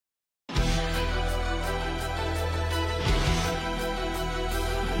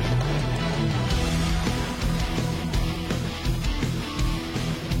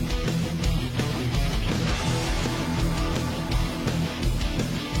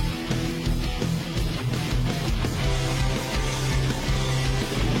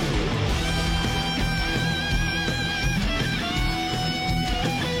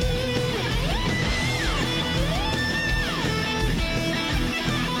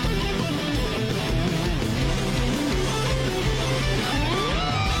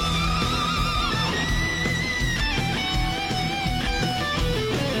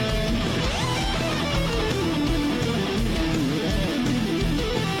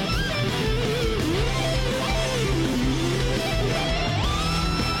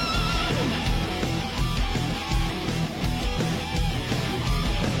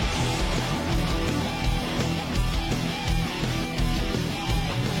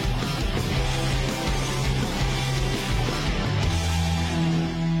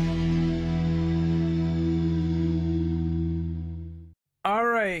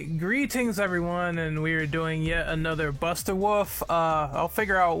Greetings, everyone, and we're doing yet another Buster Wolf. I'll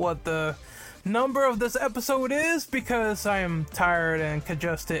figure out what the number of this episode is because I am tired and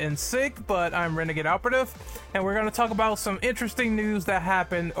congested and sick, but I'm Renegade Operative, and we're going to talk about some interesting news that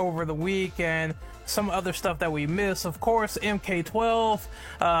happened over the week and some other stuff that we missed. Of course, MK12,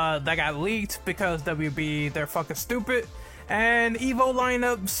 that got leaked because WB, they're fucking stupid. And EVO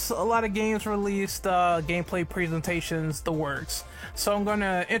lineups, a lot of games released, gameplay presentations, the works. So I'm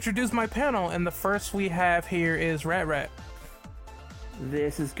gonna introduce my panel, and the first we have here is Rat.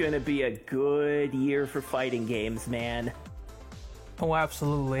 This is gonna be a good year for fighting games, man. Oh,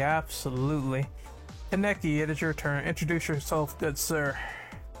 absolutely. Kaneki, it is your turn. Introduce yourself, good sir.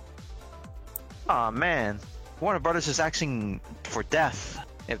 Aw, man. Warner Brothers is asking for death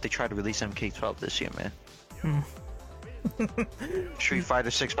if they try to release MK12 this year, man. Street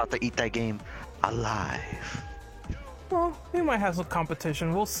Fighter 6 about to eat that game alive. Well, we might have some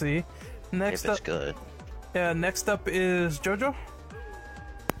competition. We'll see. Next if it's up, good. Yeah. Next up is JoJo.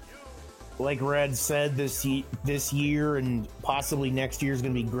 Like Red said, this year and possibly next year is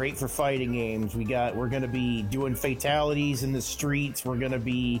going to be great for fighting games. We're going to be doing fatalities in the streets. We're going to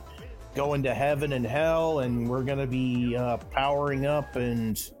be going to heaven and hell, and we're going to be powering up.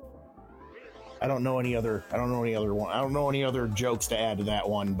 And I don't know any other jokes to add to that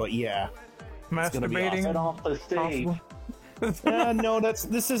one. But yeah. Masturbating Get off the stage. No,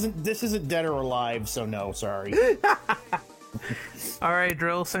 this isn't Dead or Alive, so no, sorry. All right,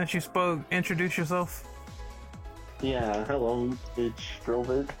 Drill, since you spoke, introduce yourself. Yeah, hello, it's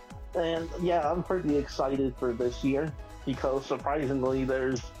Drillbit. And yeah, I'm pretty excited for this year because surprisingly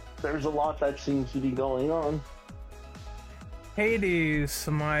there's a lot that seems to be going on. Hades,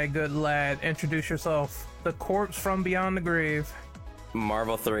 my good lad, introduce yourself. The corpse from beyond the grave.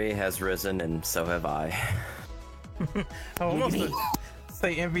 Marvel 3 has risen, and so have I. Almost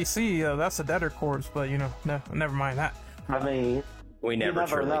say MVC, that's a deader corpse, but no, never mind that. I mean, We never you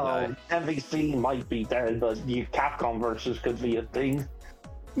never truly know. die. MVC might be dead, but the Capcom versus could be a thing.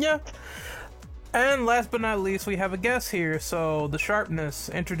 Yeah. And last but not least, we have a guest here, so the Sharpness,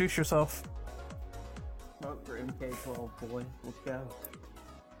 introduce yourself. Vote for MK12, boy. Let's go.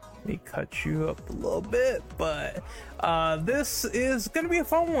 Let me cut you up a little bit, but this is gonna be a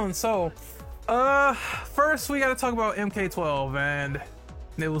fun one. So first we gotta talk about MK12, and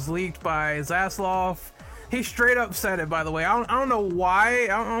it was leaked by Zaslav. He straight up said it, by the way. I don't know why.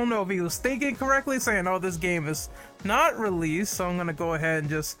 I don't know if he was thinking correctly, saying, oh, this game is not released, so I'm gonna go ahead and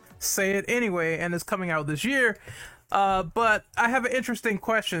just say it anyway, and it's coming out this year. But I have an interesting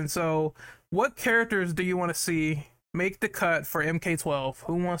question. So what characters do you want to see make the cut for MK12?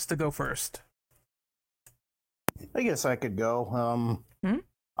 Who wants to go first? I guess I could go.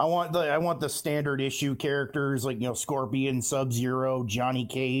 I want the standard issue characters like Scorpion, Sub-Zero, Johnny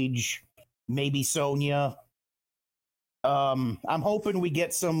Cage, maybe Sonya. I'm hoping we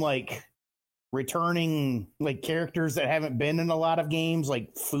get some returning characters that haven't been in a lot of games,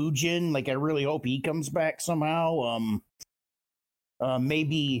 like Fujin. I really hope he comes back somehow.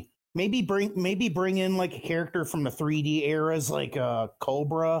 Maybe bring in a character from the 3D eras, like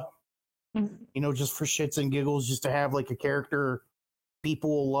Cobra. Just for shits and giggles, just to have a character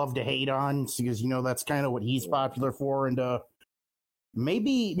people will love to hate on, because that's kind of what he's popular for. And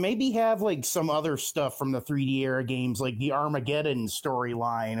maybe have some other stuff from the 3D era games, like the Armageddon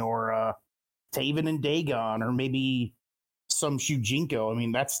storyline, or Taven and Dagon, or maybe some Shujinko. I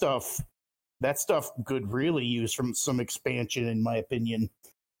mean, that stuff could really use from some expansion, in my opinion.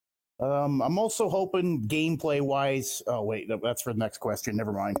 I'm also hoping gameplay wise. Oh wait, that's for the next question.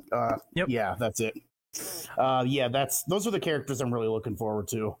 Never mind. Yep. Yeah, that's it. Those are the characters I'm really looking forward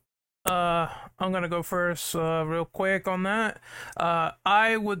to. I'm gonna go first, real quick on that.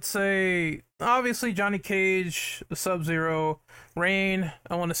 I would say obviously Johnny Cage, Sub-Zero, Rain.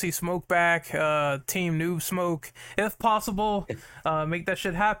 I want to see Smoke back, Team Noob Smoke, if possible. Make that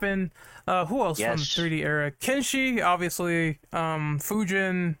shit happen. Who else from the 3D era? Kenshi, obviously.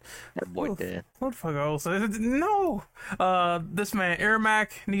 Fujin. That boy dead. What the fuck else? No. This man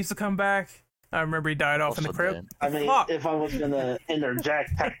Ermac needs to come back. I remember he died off in the Also crib. dead. I mean, Fuck. if I was gonna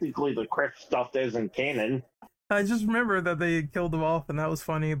interject, technically the crypt stuff isn't canon. I just remember that they killed him off, and that was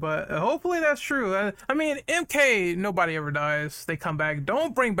funny, but hopefully that's true. I mean, MK, nobody ever dies. They come back.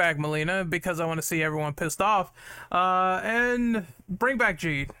 Don't bring back Melina, because I want to see everyone pissed off. And bring back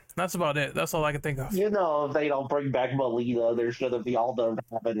G. That's about it. That's all I can think of. If they don't bring back Melina, there's gonna be all the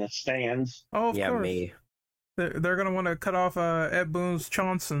in the stands. Oh, of Yeah, course. me. They're going to want to cut off Ed Boon's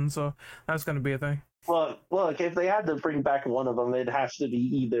Johnson, so that's going to be a thing. Look, if they had to bring back one of them, it has to be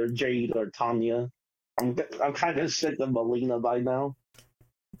either Jade or Tanya. I'm kind of sick of Melina by now.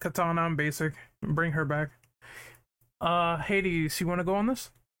 Katana, I'm basic. Bring her back. Hades, you want to go on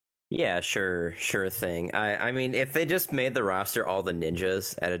this? Yeah, sure thing. I mean, if they just made the roster all the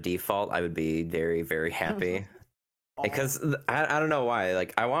ninjas at a default, I would be very, very happy. Because I don't know why.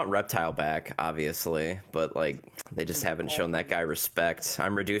 Like, I want Reptile back, obviously, but like they just haven't shown that guy respect.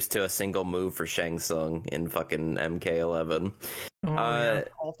 I'm reduced to a single move for Shang Tsung in fucking MK11. Yeah.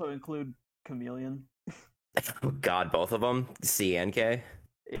 Also include Chameleon. God, both of them, C and K.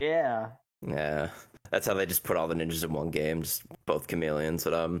 Yeah. Yeah, that's how they just put all the ninjas in one game, just both chameleons.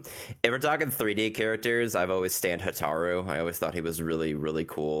 But if we're talking 3D characters, I've always stand Hataru. I always thought he was really, really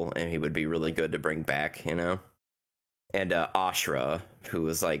cool, and he would be really good to bring back, you know. And Ashra, who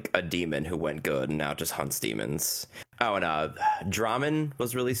was like a demon who went good and now just hunts demons. Oh, and Draman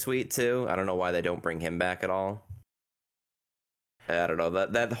was really sweet too. I don't know why they don't bring him back at all. I don't know,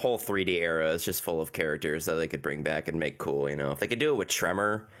 that whole 3D era is just full of characters that they could bring back and make cool, you know. If they could do it with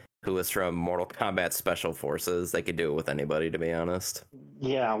Tremor, who was from Mortal Kombat Special Forces, they could do it with anybody, to be honest.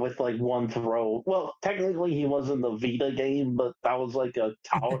 Yeah, with like one throw. Well, technically he was in the Vita game, but that was like a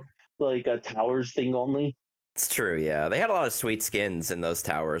tower, like a towers thing only. It's true, yeah. They had a lot of sweet skins in those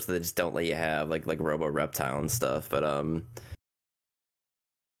towers that they just don't let you have, like Robo Reptile and stuff. But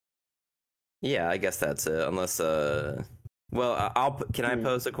yeah, I guess that's it. Unless well, can I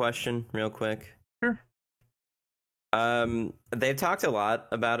pose a question real quick? Sure. They've talked a lot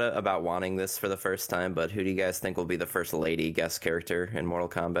about wanting this for the first time, but who do you guys think will be the first lady guest character in Mortal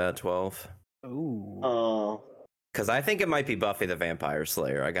Kombat 12? Ooh. Because I think it might be Buffy the Vampire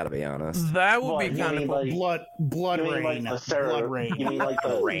Slayer. I gotta be honest. That would What, be you kind of mean cool. like- Blood You mean Rain. like the Sarah, Blood Rain. You mean like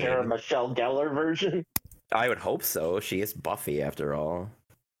the Rain. Sarah Michelle Gellar version? I would hope so. She is Buffy after all.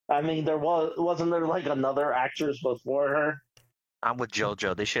 I mean, wasn't there like another actress before her? I'm with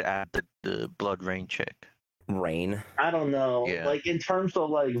JoJo. They should add the Blood Rain chick. Rain. I don't know. Yeah. Like in terms of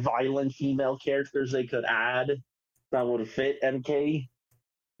like violent female characters they could add that would fit MK.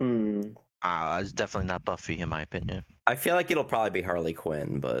 It's definitely not Buffy in my opinion. I feel like it'll probably be Harley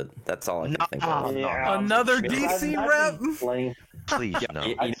Quinn, but that's all I can think of. Yeah. Another That'd- DC that'd be rep? lame. Please, no.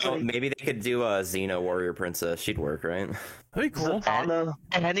 You I'd know, say- maybe they could do a Xena Warrior Princess. She'd work, right? That'd be cool. Zatanna.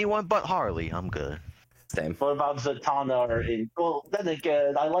 Anyone but Harley, I'm good. Same. What about Zatanna or well, then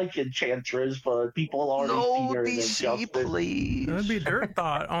again, I like Enchantress, but people already see her in Injustice. please. That'd be Dirt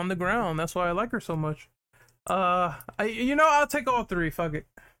Thought on the ground. That's why I like her so much. I'll take all three. Fuck it.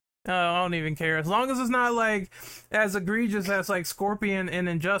 I don't even care. As long as it's not like as egregious as like Scorpion in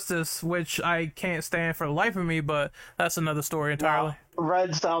Injustice, which I can't stand for the life of me, but that's another story entirely.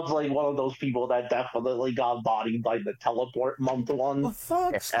 Red sounds like one of those people that definitely got bodied by the teleport month one. Well,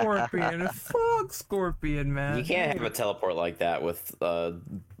 fuck Scorpion. Fuck Scorpion, man. You can't have a teleport like that with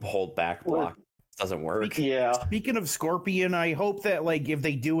hold back block. Doesn't work. Yeah. Speaking of Scorpion, I hope that like if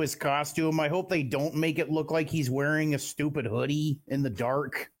they do his costume, I hope they don't make it look like he's wearing a stupid hoodie in the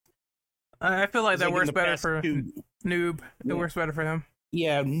dark. I feel like that Like in works the better past for two- Noob. It works better for him.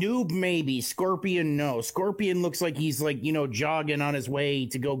 Yeah, Noob maybe. Scorpion no. Scorpion looks like he's like, jogging on his way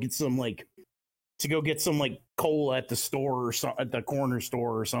to go get some coal at the store or at the corner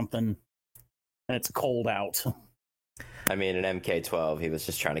store or something. And it's cold out. I mean, in MK12, he was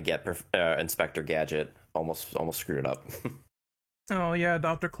just trying to get Inspector Gadget. Almost screwed it up. Oh yeah,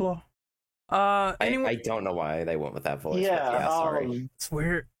 Dr. Claw. Anyone? I don't know why they went with that voice. but Yeah, sorry. It's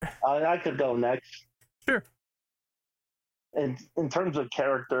weird. I could go next. Sure. And in terms of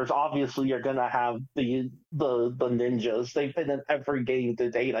characters, obviously you're gonna have the ninjas. They've been in every game to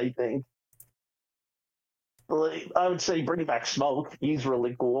date, I think. Like, I would say bring back Smoke. He's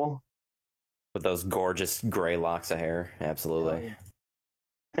really cool. With those gorgeous gray locks of hair, absolutely.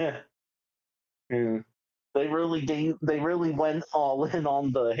 Yeah. They really went all in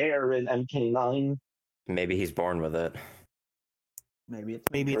on the hair in MK9. Maybe he's born with it. Maybe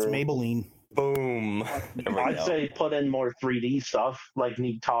it's True. Maybelline. Boom. There we I'd go. say put in more 3D stuff like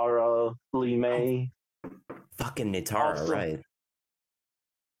Nitara, Lee May. Fucking Nitara, Also- right?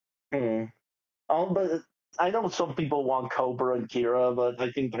 But I know some people want Cobra and Kira, but I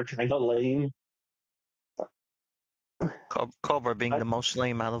think they're kind of lame. Cobra being the most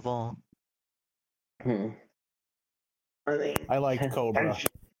lame out of all. I think I like Cobra.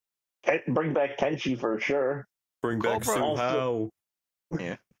 Bring back Kenshi for sure. Bring back back Sun Hao.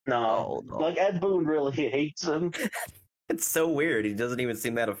 No, No. like Ed Boon really hates him. It's so weird. He doesn't even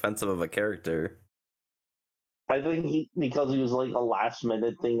seem that offensive of a character. I think because he was like a last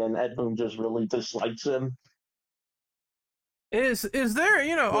minute thing, and Ed Boon just really dislikes him. Is there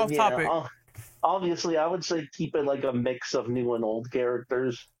But off topic? Obviously, I would say keep it like a mix of new and old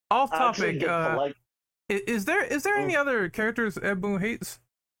characters. Off Actually, topic. get Is there any other characters Ed Boon hates?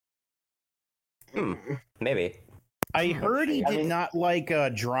 Maybe. I heard he did not like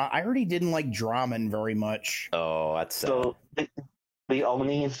I heard he didn't like Dramen very much. Oh, that's So the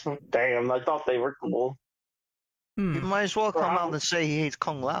Omnis, damn, I thought they were cool. You might as well come out and say he hates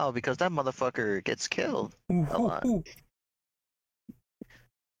Kung Lao because that motherfucker gets killed a lot.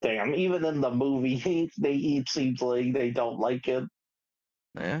 Damn, even in the movie, it seems like they don't like it.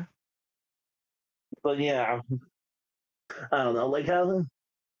 Yeah. But yeah, I don't know.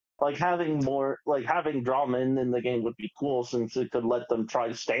 Having Dramen in the game would be cool since it could let them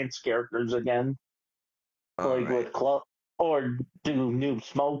try stance characters again, with Club, or do Noob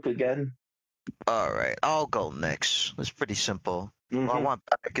Smoke again. All right, I'll go next. It's pretty simple. Mm-hmm. What I want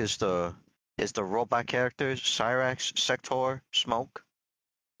back is the robot characters: Cyrax, Sector, Smoke,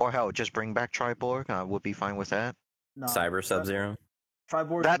 or hell, just bring back Triborg. I would be fine with that. No, Cyber Sub-Zero.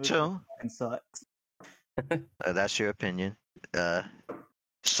 Triborg That too. fucking sucks. That's your opinion.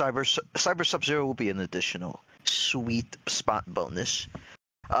 Cyber Sub-Zero will be an additional sweet spot bonus.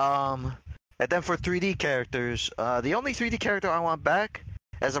 And then for 3D characters, the only 3D character I want back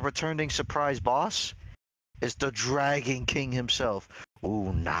as a returning surprise boss is the Dragon King himself,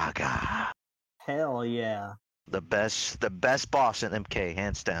 Naga. Hell yeah. The best boss in MK,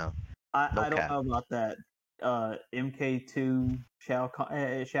 hands down. I don't know about that. MK2 Shao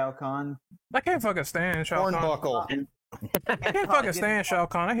Kahn. I can't fucking stand Shao Kahn. Hornbuckle. I can't fucking stand Shao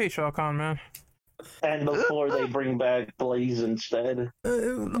Kahn. I hate Shao Kahn, man. And before they bring back Blaze instead.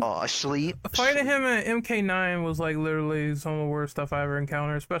 Oh, sleep. Fighting him at MK9 was like literally some of the worst stuff I ever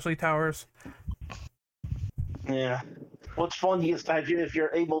encountered, especially towers. Yeah. What's funny is that if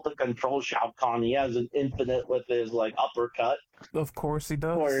you're able to control Shao Kahn, he has an infinite with his uppercut. Of course he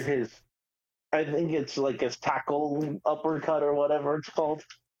does. Or I think it's his tackle uppercut or whatever it's called.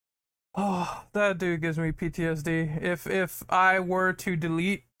 Oh, that dude gives me PTSD. If I were to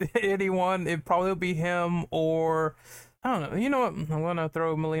delete anyone, it'd probably be him or I don't know. You know what? I'm gonna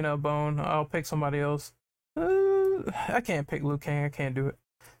throw Melina a bone. I'll pick somebody else. I can't pick Liu Kang. I can't do it.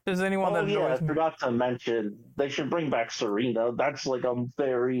 Does anyone that annoys I me? forgot to mention they should bring back Serena. That's a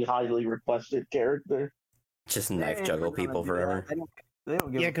very highly requested character. Just knife juggle people forever. They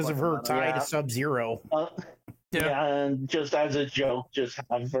don't give Yeah, a because fuck of her about tie Yeah. to Sub-Zero. Yeah, and just as a joke, just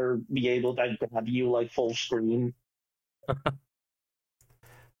have her be able to have you full screen.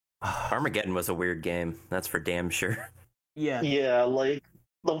 Armageddon was a weird game. That's for damn sure. Yeah. Yeah,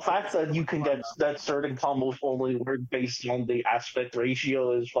 the fact that you can get that certain combos only work based on the aspect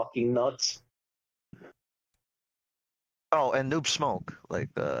ratio is fucking nuts. Oh, and Noob Smoke, like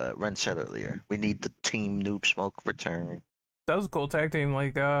Ren said earlier. We need the team Noob Smoke return. That was a cool tag team.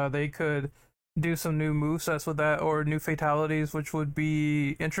 They could do some new movesets with that or new fatalities, which would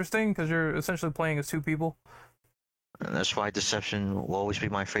be interesting because you're essentially playing as two people. And that's why Deception will always be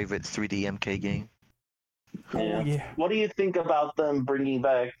my favorite 3D MK game. Yeah. What do you think about them bringing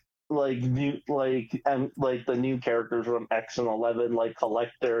back the new characters from X and 11, like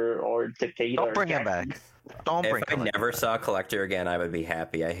Collector or Takeda? Don't bring him back. Don't bring If I him never back. saw Collector again, I would be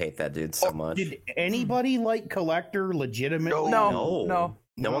happy. I hate that dude so much. Did anybody like Collector legitimately? No.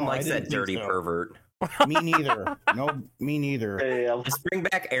 No one No, likes I didn't that dirty think so. pervert. Me neither. No, me neither. Yeah. Just bring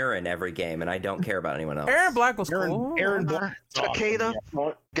back Aaron every game, and I don't care about anyone else. Aaron Black was cool. Aaron Black. Takeda,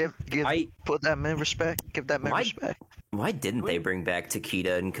 What? put that man respect. Give that man Why- respect. Why didn't they bring back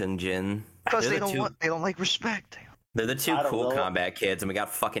Takeda and Kung Jin? Because They're they the don't two- they don't like respect. They're the two I don't cool know. combat kids, and we got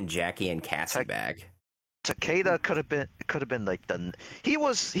fucking Jackie and Cassie back. Takeda could have been like he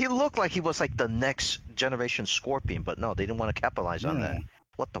looked like he was like the next generation Scorpion, but no, they didn't want to capitalize on that.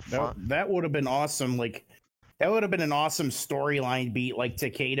 What the fuck? That would have been awesome. That would have been an awesome storyline beat, like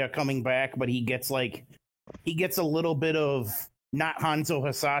Takeda coming back, but he gets a little bit of not Hanzo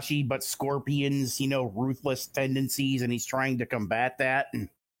Hasashi, but Scorpion's, ruthless tendencies, and he's trying to combat that. And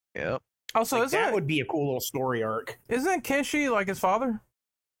Yep. Also, that would be a cool little story arc. isn't Kenshi like his father?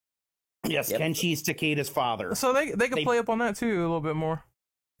 Yes, Yep. Kenshi's Takeda's father. So they could play up on that too a little bit more.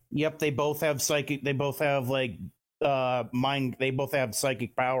 Yep, they both have psychic. They both have mind. They both have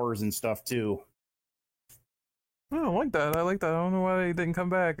psychic powers and stuff too. I don't like that. I like that. I don't know why they didn't come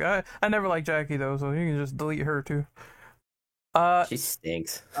back. I never liked Jackie though, so you can just delete her too. She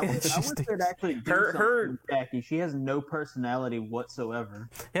stinks. I wish She they'd actually do Her- something with Jackie. She has no personality whatsoever.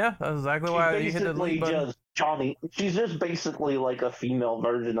 Yeah, that's exactly why you hit the Basically, delete button. just Johnny. She's just basically like a female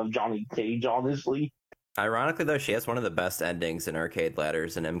version of Johnny Cage, honestly. Ironically, though, she has one of the best endings in Arcade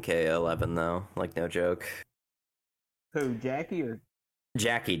Ladders in MK11, though. Like, no joke. Who, Jackie or?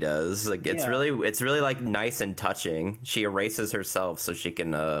 Jackie does. Like, it's Yeah. really like nice and touching. She erases herself so she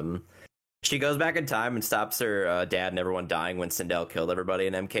can She goes back in time and stops her dad and everyone dying when Sindel killed everybody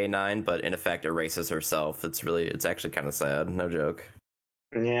in MK9, but in effect erases herself. It's actually kind of sad. No joke.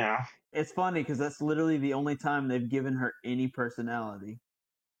 Yeah. It's funny because that's literally the only time they've given her any personality.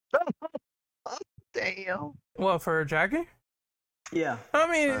 Damn. What, for Jackie? Yeah.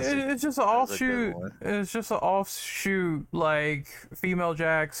 I mean, That's a- it's just an that's a good offshoot. one. It's just an offshoot, like, female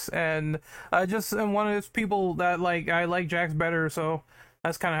Jax, and I just am one of those people that, like, I like Jax better, so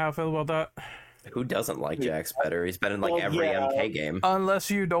that's kind of how I feel about that. Who doesn't like Jax better? He's been in like Well, every yeah. MK game.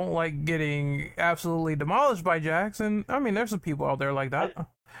 Unless you don't like getting absolutely demolished by Jax, and I mean, there's some people out there like that.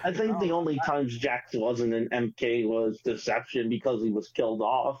 I think the only times Jax wasn't in MK was Deception because he was killed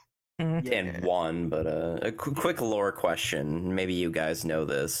off. And one, but a quick lore question. Maybe you guys know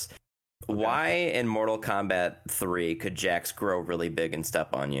this. Why in Mortal Kombat 3 could Jax grow really big and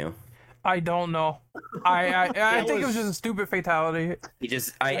step on you? I don't know. I think it was just a stupid fatality. He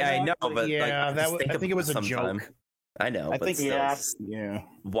just, I know, but yeah, like, that just think I think it about was a sometime. joke. I know, I but think still, yeah.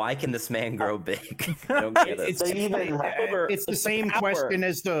 why can this man grow big? I don't get it. It's the same question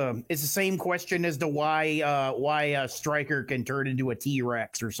as to why Stryker can turn into a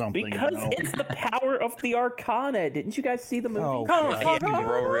T-Rex or something. Because it's the power of the Arcana. Didn't you guys see the movie? Oh, He had to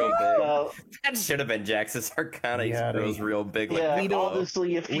grow real big. Well, That should have been Jax's Arcana. He Yeah, grows real big. Like, yeah, we don't-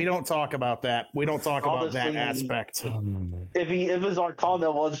 honestly, if we don't talk about that. We don't talk about that Honestly, aspect. if his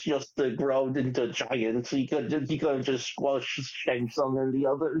Arcana was just to grow into giants, he could just squash Shang Tsung and the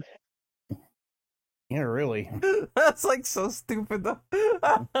others. Yeah, really. That's like so stupid though.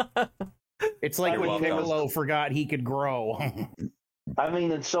 It's like You're when welcome. Piccolo forgot he could grow. I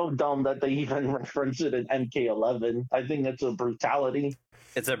mean, it's so dumb that they even reference it in MK11. I think it's a brutality.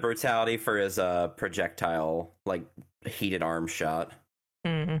 it's a brutality for his projectile, like heated arm shot.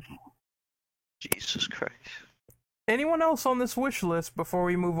 Mhm. Jesus Christ. Anyone else on this wish list before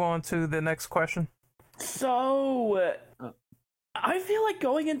we move on to the next question? So, I feel like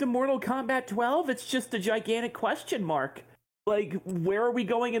going into Mortal Kombat 12, it's just a gigantic question mark. Like, where are we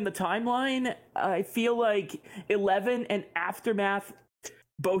going in the timeline? I feel like 11 and Aftermath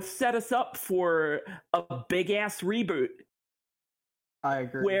both set us up for a big-ass reboot. I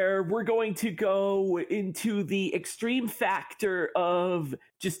agree. Where we're going to go into the extreme factor of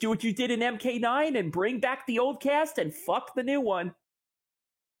just do what you did in MK9 and bring back the old cast and fuck the new one.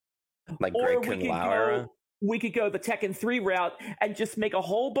 Like Or Greg we could Kun Lao. we could go the Tekken 3 route and just make a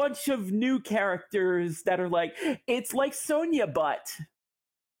whole bunch of new characters that are like, it's like Sonya Butt.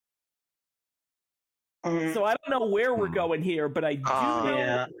 So I don't know where we're going here, but I do know.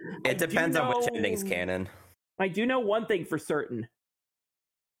 Yeah. It depends on which know- ending's canon. I do know one thing for certain.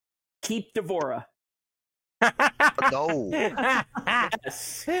 Keep Devora. No.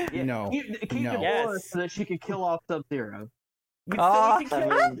 Yes. No. Keep No. Devora Yes. so that she could kill off Sub-Zero. You Ah. still I can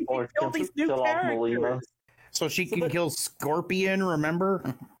mean, kill, or you can kill these new kill off Melina. characters. So she So can that- kill Scorpion, remember?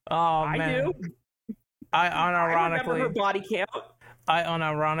 Oh I man, do. I I remember her unironically, body count. I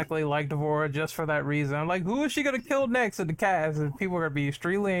unironically like Devora just for that reason. I'm like, who is she gonna kill next in the cast? And people are gonna be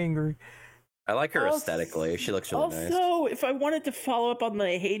extremely angry. I like her Also- aesthetically. She looks really nice. Also, if I wanted to follow up on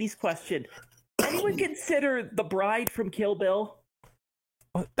the Hades question, anyone consider the bride from Kill Bill?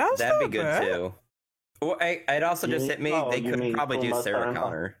 That's That'd be not good bad. too. Well, it also You just mean- hit me. oh, They you could mean probably do Uma Sarah Thurman?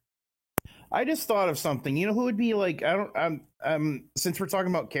 Connor. I just thought of something. You know who would be like? I don't. Since we're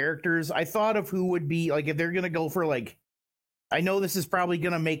talking about characters, I thought of who would be like if they're gonna go for like. I know this is probably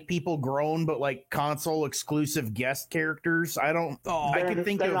gonna make people groan, but like console exclusive guest characters. I don't. Oh, I can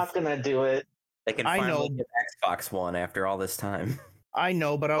think they're of. not gonna do it. They can I finally know. get Xbox One after all this time. I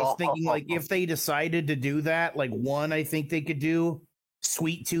know, but I was Oh, thinking like if they decided to do that, like one, I think they could do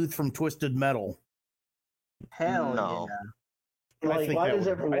Sweet Tooth from Twisted Metal. Hell No. yeah. I Like, think why that does would-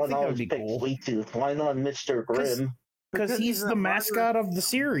 I everyone think that would always be pick cool. Sweet Tooth? Why not Mr. Grimm? Because he's the mascot of the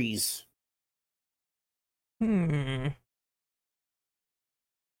series.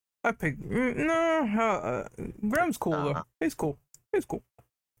 I picked no. Graham's cool though. He's cool. He's cool.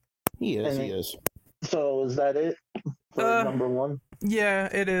 He is. And He is. So is that it for number one? Yeah,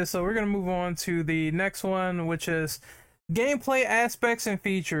 it is. So we're gonna move on to the next one, which is gameplay aspects and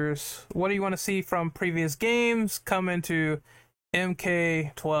features. What do you want to see from previous games come into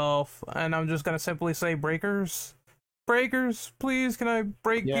MK12? And I'm just gonna simply say breakers. Breakers, please. Can I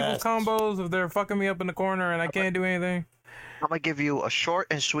break Yes. people's combos if they're fucking me up in the corner and I can't do anything? I'm gonna give you a short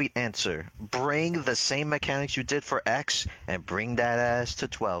and sweet answer. Bring the same mechanics you did for X and bring that ass to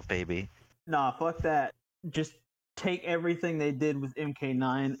 12, baby. Nah, fuck that. Just take everything they did with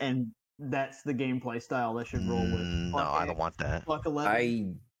MK9 and that's the gameplay style they should roll with. No, Fuck I it. don't want that. Fuck 11. I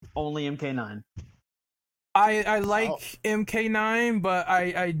Only MK9. I like MK9, but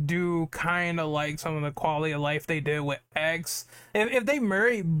I do kind of like some of the quality of life they did with X. If they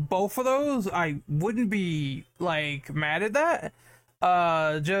marry both of those, I wouldn't be like mad at that.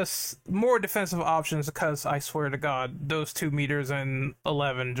 Just more defensive options, because I swear to God, those 2 meters and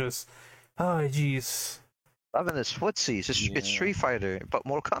 11 just, oh jeez. 11 is footsies. It's Street Fighter, but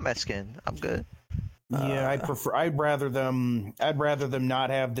Mortal Kombat skin. I'm good. Yeah, I'd rather them not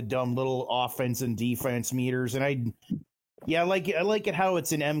have the dumb little offense and defense meters, and I like it how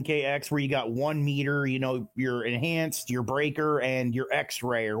it's in MKX where you got 1 meter, you know, your enhanced, your breaker, and your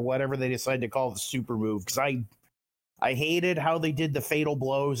X-ray or whatever they decide to call the super move. Because I hated how they did the fatal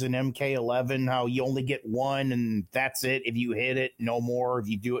blows in MK11, how you only get 1 and that's it. If you hit it, no more. If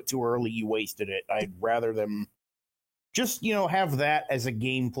you do it too early, you wasted it. I'd rather them just, you know, have that as a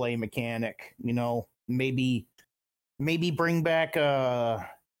gameplay mechanic, you know. Maybe bring back the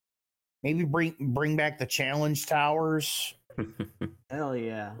challenge towers. Hell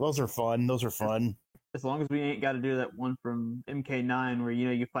yeah. Those are fun. As long as we ain't got to do that one from MK9 where, you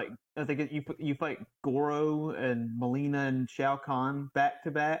know, you fight, I think you fight Goro and Melina and Shao Kahn back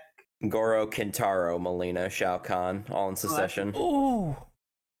to back. Goro, Kintaro, Melina, Shao Kahn, all in succession. Ooh.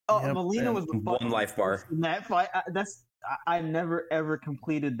 Oh, Yep, Melina was the 1 life bar. in that fight. I never ever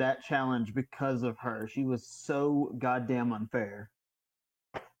completed that challenge because of her. She was so goddamn unfair.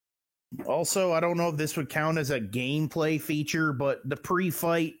 Also, I don't know if this would count as a gameplay feature, but the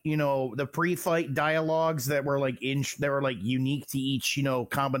pre-fight dialogues that were like unique to each, you know,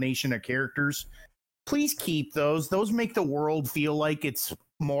 combination of characters. Please keep those. Those make the world feel like it's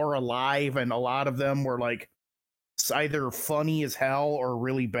more alive, and a lot of them were like either funny as hell or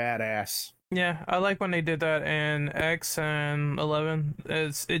really badass. Yeah, I like when they did that in X and 11.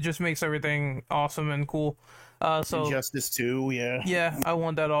 It just makes everything awesome and cool. So Injustice 2, yeah. Yeah, I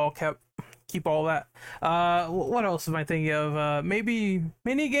want that all kept. Keep all that. What else am I thinking of? Maybe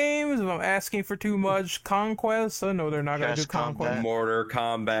mini games. If I'm asking for too much, Conquest. I know they're not gonna do Conquest. Mortar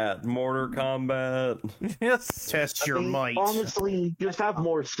Combat. Yes. Test your might. Honestly, just have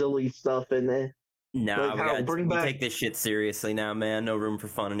more silly stuff in it. Nah, Like we take this shit seriously now, man. No room for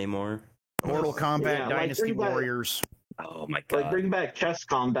fun anymore. Mortal Kombat Yeah, Dynasty like, Warriors. Oh my god. Like, bring back chess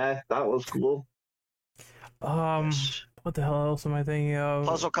combat. That was cool. What the hell else am I thinking of?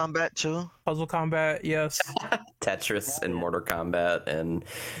 Puzzle Combat 2. Puzzle Combat, yes. Tetris and Mortar Kombat and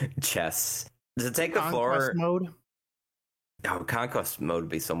chess. Does it take the Conquest floor? mode? Oh, Conquest mode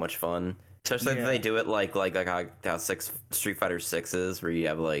would be so much fun. Especially if they do it like how Street Fighter 6 is, where you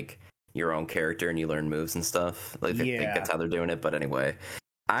have like your own character and you learn moves and stuff. Like I think that's how they're doing it, but anyway.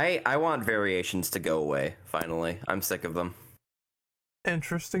 I want variations to go away, finally. I'm sick of them.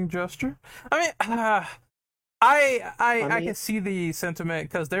 Interesting gesture. I can see the sentiment,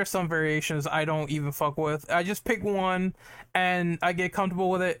 because there's some variations I don't even fuck with. I just pick one and I get comfortable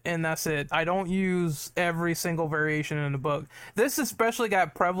with it, and that's it. I don't use every single variation in the book. This especially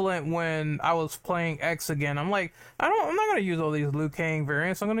got prevalent when I was playing X again. I'm like, I'm not gonna use all these Liu Kang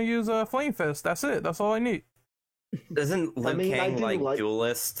variants. I'm gonna use Flame Fist. That's it. That's all I need. Isn't Liu Kang like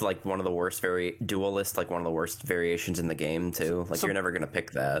duelist like one of the worst variations in the game too? Like you're never gonna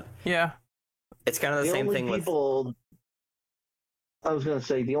pick that. Yeah. It's kind of the same thing with. I was gonna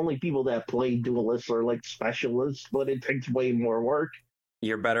say the only people that play duelists are like specialists, but it takes way more work.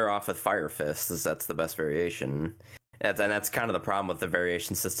 You're better off with Fire Fist, as that's the best variation. And that's kind of the problem with the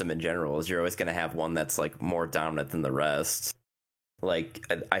variation system in general, is you're always going to have one that's like more dominant than the rest. Like,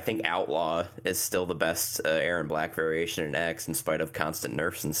 I think Outlaw is still the best Aaron Black variation in X, in spite of constant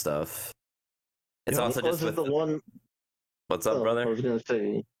nerfs and stuff. It's also just with the one. What's up, brother? I was gonna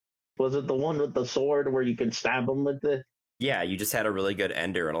say, was it the one with the sword where you could stab him with it? Yeah, you just had a really good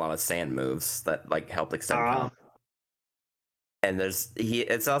ender and a lot of sand moves that like helped extend comp. And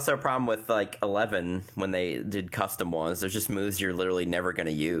it's also a problem with like 11 when they did custom ones. There's just moves you're literally never going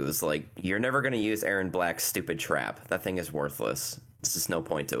to use. Like, you're never going to use Aaron Black's stupid trap. That thing is worthless. There's just no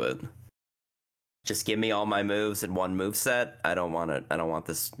point to it. Just give me all my moves in one move set. I don't want it. I don't want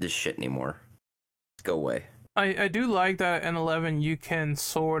this shit anymore. Just go away. I do like that in 11 you can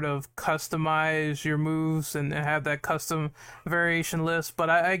sort of customize your moves and have that custom variation list, but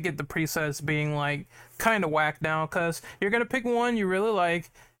I get the presets being like kind of whack now, because you're going to pick one you really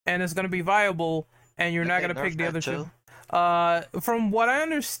like and it's going to be viable, and you're not going to pick the other two. From what I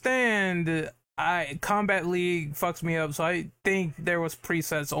understand, Combat League fucks me up, so I think there was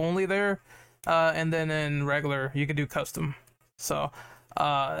presets only there, and then in regular you can do custom. So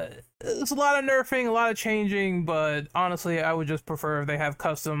there's a lot of nerfing, a lot of changing, but honestly, I would just prefer if they have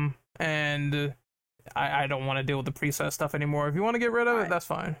custom, and I don't want to deal with the preset stuff anymore. If you want to get rid of it, that's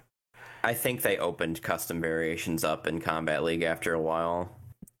fine. I think they opened custom variations up in Combat League after a while.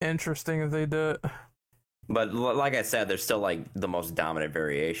 Interesting if they did. But like I said, there's still like the most dominant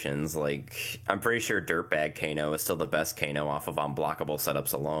variations. Like I'm pretty sure Dirtbag Kano is still the best Kano off of unblockable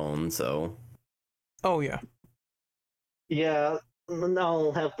setups alone. So. Oh yeah. Yeah,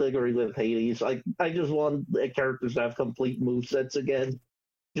 I'll have to agree with Hades. I just want the characters to have complete movesets again.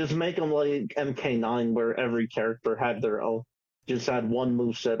 Just make them like MK9, where every character had their own, just had one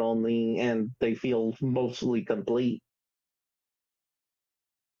moveset only, and they feel mostly complete.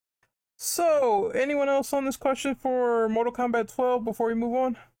 So, anyone else on this question for Mortal Kombat 12 before we move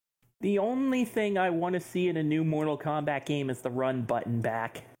on? The only thing I want to see in a new Mortal Kombat game is the run button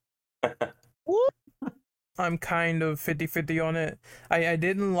back. I'm kind of 50-50 on it. I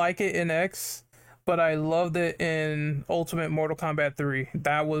didn't like it in X, but I loved it in Ultimate Mortal Kombat 3.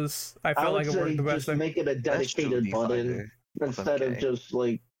 That was, I felt like it worked the best. Just make it a dedicated button instead of just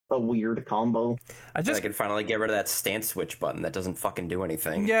like a weird combo. I can finally get rid of that stance switch button that doesn't fucking do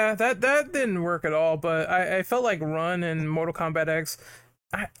anything. Yeah, that didn't work at all, but I felt like run in Mortal Kombat X,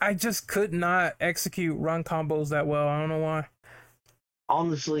 I just could not execute run combos that well. I don't know why.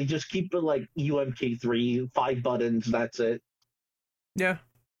 Honestly, just keep it like UMK3, 5 buttons, that's it. Yeah,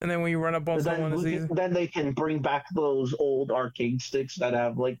 and then when you run up on someone, it's easy. Then they can bring back those old arcade sticks that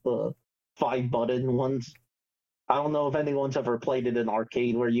have like the 5-button ones. I don't know if anyone's ever played it in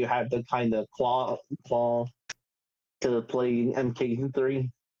arcade where you had the kind of claw to play MK3.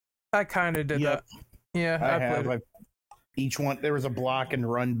 I kind of did that. Yeah, I played it. Each one, there was a block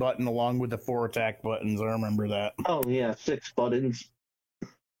and run button along with the 4 attack buttons. I remember that. Oh yeah, 6 buttons.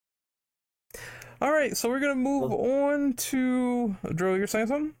 All right, so we're gonna move on to Drew. You're saying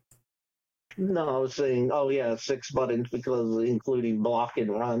something? No, I was saying, 6 buttons because including block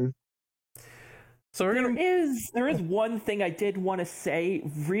and run. So we're gonna. There is one thing I did want to say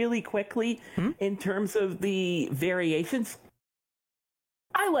really quickly in terms of the variations.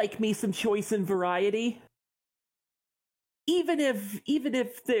 I like me some choice and variety. Even if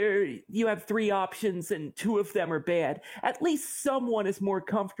you have 3 options and 2 of them are bad, at least someone is more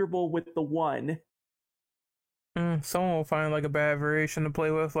comfortable with the one. Someone will find like a bad variation to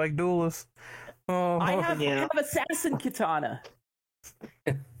play with, like Duelist. Oh, I have Assassin Katana.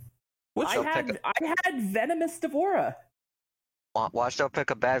 I had Venomous Devora. Watch, they'll pick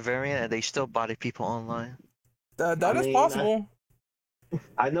a bad variant and they still body people online. That is possible.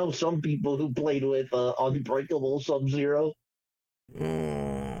 I know some people who played with Unbreakable Sub-Zero.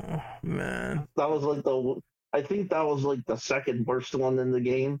 Man. That was I think that was like the second worst one in the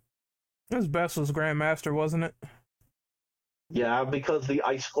game. His best was Grandmaster, wasn't it? Yeah, because the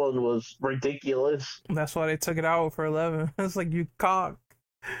ice clone was ridiculous. That's why they took it out for 11. It's like, you cock.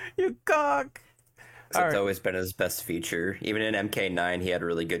 You cock. It's always been his best feature. Even in MK9, he had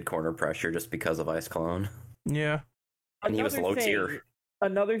really good corner pressure just because of Ice Clone. Yeah. And he was low tier.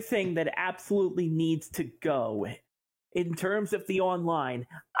 Another thing that absolutely needs to go in terms of the online,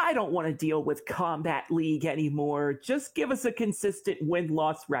 I don't want to deal with Combat League anymore. Just give us a consistent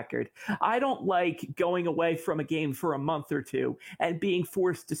win-loss record. I don't like going away from a game for a month or 2 and being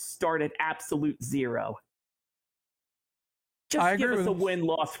forced to start at absolute 0. Just give us a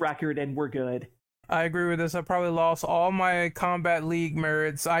win-loss record and we're good. I agree with this. I probably lost all my Combat League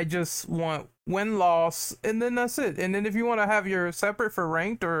merits. I just want win-loss, and then that's it. And then if you want to have your separate for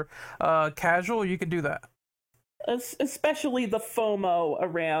ranked or casual, you can do that. Especially the FOMO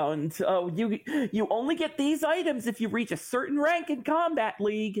around, you only get these items if you reach a certain rank in Combat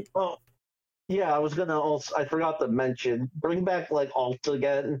League. Oh, yeah, I forgot to mention, bring back like alt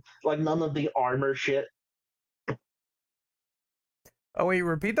again, like none of the armor shit. Oh wait,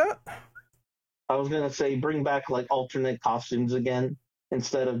 repeat that? I was gonna say bring back like alternate costumes again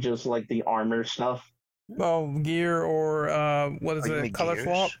instead of just like the armor stuff. Oh, gear or what is it? Color gears?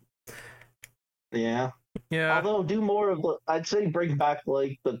 swap? Yeah. Yeah. Although do more of I'd say bring back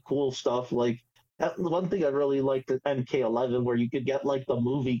like the cool stuff. Like one thing I really liked at MK11 where you could get like the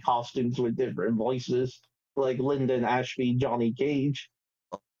movie costumes with different voices, like Lyndon Ashby, Johnny Cage.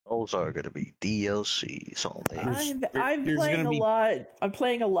 Those are going to be DLCs only. I'm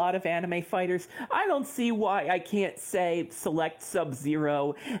playing a lot of anime fighters. I don't see why I can't say select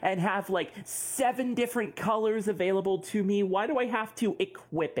Sub-Zero and have like 7 different colors available to me. Why do I have to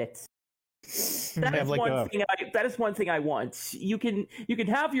equip it? That is one thing I want. You can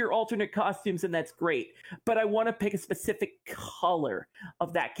have your alternate costumes and that's great, but I want to pick a specific color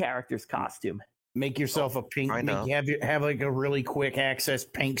of that character's costume. Make yourself a pink. Have like a really quick access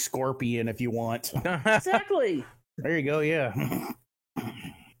pink Scorpion if you want. Exactly. There you go. Yeah.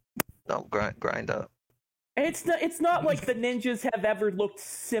 No, grind up. It's not like the ninjas have ever looked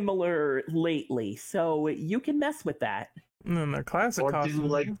similar lately, so you can mess with that. And then their classic Or do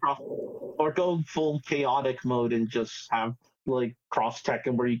costumes. like, or go full chaotic mode and just have like cross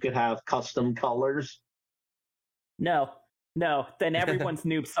Tekken where you could have custom colors. No, then everyone's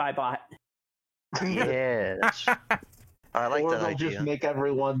Noob Saibot. Yes. I like Or that they'll idea. just make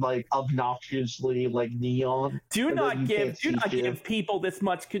everyone like obnoxiously like neon. Do And not then you give can't see shit. give people this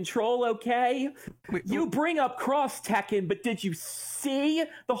much control, okay? You bring up Cross Tekken, but did you see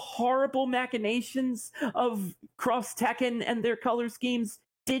the horrible machinations of Cross Tekken and their color schemes?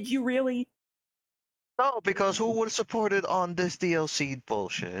 Did you really? No, because who would support it on this DLC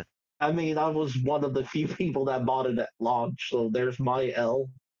bullshit? I mean, I was one of the few people that bought it at launch, so there's my L.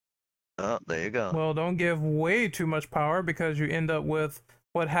 Oh, there you go. Well, don't give way too much power because you end up with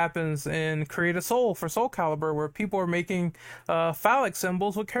what happens in Create a Soul for Soul Calibur, where people are making phallic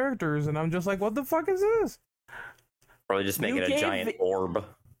symbols with characters, and I'm just like, what the fuck is this? Probably just making a giant orb.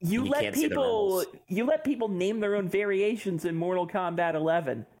 You let can't see the people ripples. you let people name their own variations in Mortal Kombat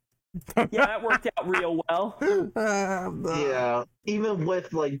 11. Yeah, that worked out real well. Yeah, even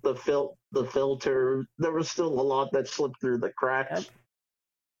with like the filter, there was still a lot that slipped through the cracks.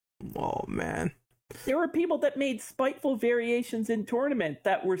 Oh man. There were people that made spiteful variations in tournament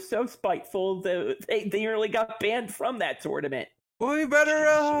that were so spiteful that they nearly got banned from that tournament. Well, we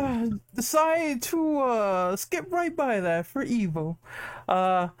better decide to skip right by that for EVO.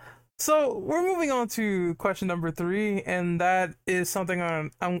 So we're moving on to question number 3, and that is something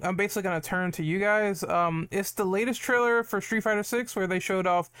I'm basically gonna turn to you guys. It's the latest trailer for Street Fighter 6 where they showed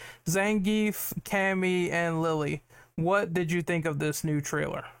off Zangief, Cammy, and Lily. What did you think of this new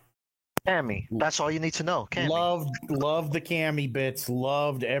trailer? Cammy. That's all you need to know. Cammy. Loved the Cammy bits.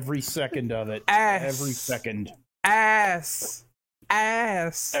 Loved every second of it. Ass. Every second. Ass.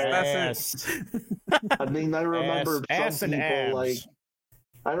 That's it. I mean, I remember ass some and people abs. like.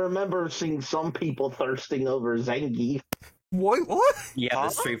 I remember seeing some people thirsting over Zangief. What? Yeah, the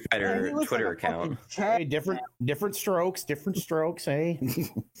Street Fighter Twitter account. Hey, different strokes. Hey.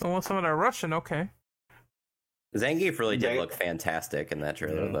 I want some of that Russian. Okay. Zangief really did look fantastic in that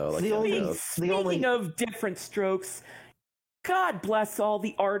trailer, though. Like, Speaking of different strokes, God bless all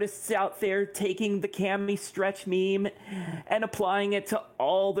the artists out there taking the Cammy stretch meme and applying it to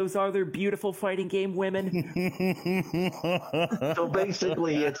all those other beautiful fighting game women. So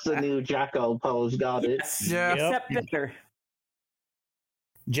basically, it's the new Jacko pose. Got it. Yeah. Except better.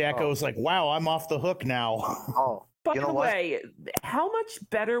 Jacko's like, wow, I'm off the hook now. Oh, By you know the what? way, how much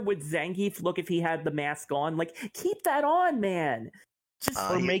better would Zangief look if he had the mask on? Like, keep that on, man. Just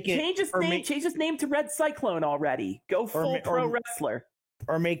Or make it- change his or name. make- Change his name to Red Cyclone already. Go full pro wrestler.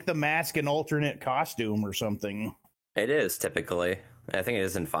 Or make the mask an alternate costume or something. it is typically. I think it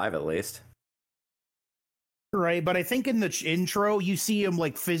is in 5 at least. Right, but I think in the intro, you see him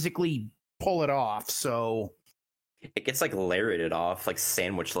like physically pull it off, so... It gets like lariated off, like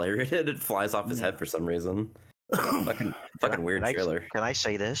sandwich lariated. It flies off his head for some reason. fucking weird trailer. Can I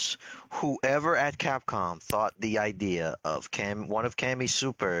say this? Whoever at Capcom thought the idea of one of Cammy's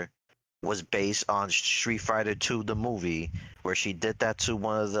super was based on Street Fighter 2 the movie, where she did that to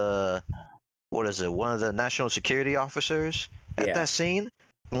one of the national security officers at Yeah. that scene.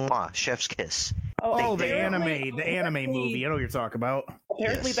 Mwah, chef's kiss. Oh, the apparently- anime movie. I know what you're talking about.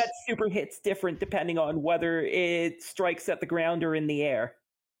 Apparently, Yes. that super hit's different depending on whether it strikes at the ground or in the air.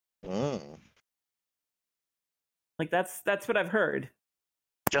 Mm. Like that's what I've heard.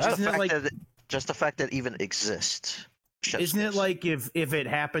 Just Isn't it like- the fact that it even exists. Chef's Isn't it kiss. like if it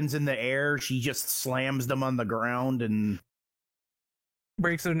happens in the air, she just slams them on the ground and...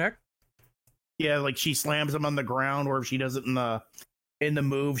 Breaks their neck. Yeah, like she slams them on the ground, or if she does it in the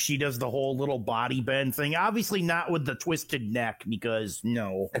move, she does the whole little body bend thing. Obviously not with the twisted neck, because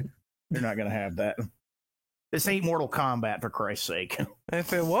no, you're not gonna have that. This ain't Mortal Kombat, for Christ's sake.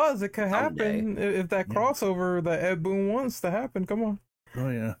 If it was, it could happen. If that Yeah. crossover that Ed Boon wants to happen, come on. Oh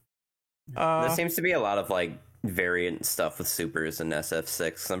yeah. There seems to be a lot of like variant stuff with supers in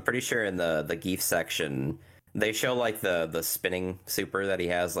SF6. I'm pretty sure in the Geef section they show like the spinning super that he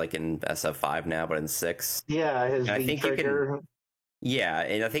has like in SF5 now, but in 6. Yeah, his I V think you trigger. Yeah,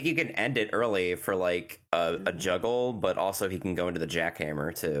 and I think you can end it early for like a juggle, but also he can go into the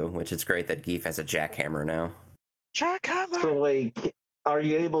jackhammer too, which is great that Geef has a jackhammer now. Jackhammer. So like, are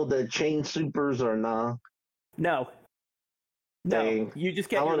you able to chain supers or not? No. Dang. You just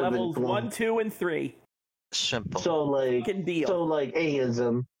get I your would've been levels cool. 1, 2, and 3. Simple. So like, Can deal. so like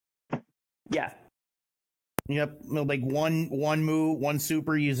Aism. Yeah. Yep, like one move, one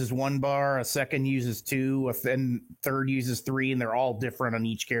super uses 1 bar, a second uses 2, then third uses 3, and they're all different on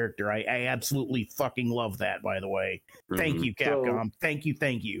each character. I absolutely fucking love that. By the way, thank you, Capcom. So, thank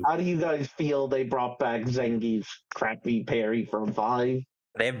you. How do you guys feel they brought back Zengi's crappy parry from 5?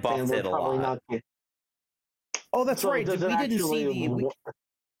 They've buffed it a lot. Oh, that's So right. does it actually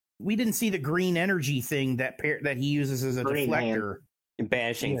We didn't see the green energy thing that he uses as a Green deflector.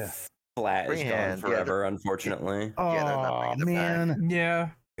 Banishing flat is Green gone hand, forever, unfortunately. Oh Yeah, they're not bringing it back. man. Yeah,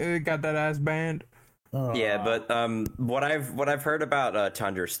 it got that ass banned. Yeah, but what I've heard about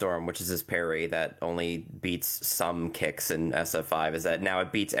Thunderstorm, which is his parry that only beats some kicks in SF5, is that now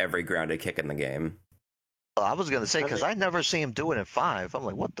it beats every grounded kick in the game. Well, I was gonna say because I never see him do it in 5. I'm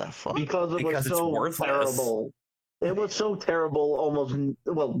like, what the fuck? Because it was Because it's so worthless. terrible. It was so terrible, almost,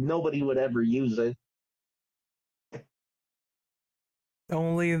 well, nobody would ever use it.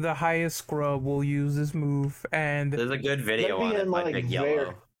 Only the highest scrub will use this move, and There's a good video Maybe on it in, by like, Big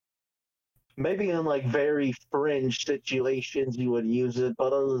Yellow. Maybe in like very fringe situations you would use it,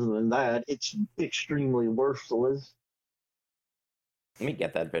 but other than that, it's extremely worthless. Let me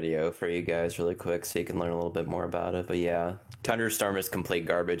get that video for you guys really quick so you can learn a little bit more about it. But yeah, Thunderstorm is complete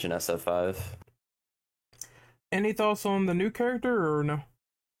garbage in SF5. any thoughts on the new character or no?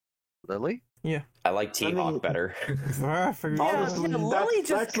 Lily? Yeah, I like T-Hawk mean- better. I figured. Honestly, Lily just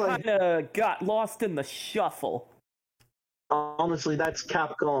that's like- kind of got lost in the shuffle. Honestly, that's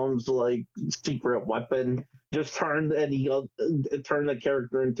Capcom's like secret weapon. Just turn the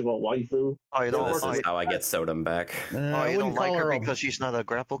character into a waifu. Oh, you So don't, this is how I get Sodom back. you I don't wouldn't like call her her because she's not a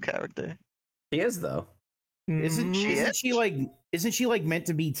grapple character? He is though. Isn't Mhm. she like meant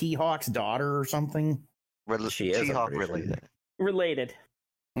to be T-Hawk's daughter or something? She is, I'm T-Hawk pretty sure. related. Related.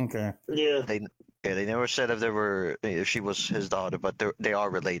 Okay. Yeah. They never said if she was his daughter, but they are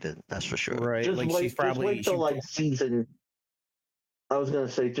related. That's for sure. Right. Just like wait, she's probably just wait till like season. I was gonna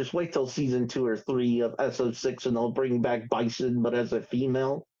say, just wait till season 2 or 3 of SO6, and they'll bring back Bison, but as a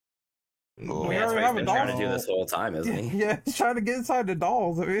female. Oh, We Yeah, that's already what he's have a been trying to do doll. this whole time, isn't he? Yeah, he's trying to get inside the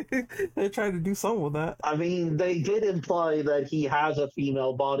dolls. I mean, they're trying to do something with that. I mean, they did imply that he has a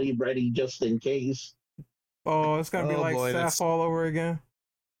female body ready just in case. Oh, it's gonna be Oh, like boy, Seth all over again.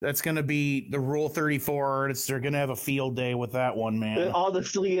 That's gonna be the Rule 34. They're gonna have a field day with that one, man. And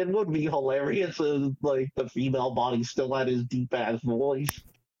honestly, it would be hilarious if like the female body still had his deep ass voice.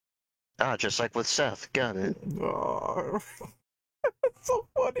 Ah, just like with Seth. Got it. Oh, it's so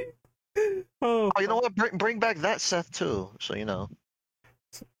funny. Oh, Oh, you know what? Bring back that Seth too. So you know.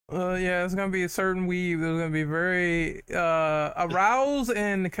 yeah, it's gonna be a certain weave that's gonna be very aroused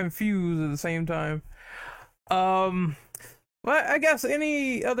and confused at the same time. But I guess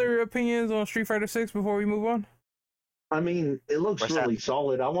any other opinions on Street Fighter 6 before we move on? I mean, it looks Where's really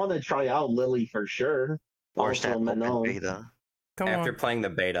solid. I want to try out Lily for sure. Where's that Also, open Manon. beta? Come After on. playing the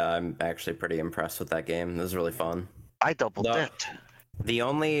beta, I'm actually pretty impressed with that game. It was really fun. I double No. dipped. The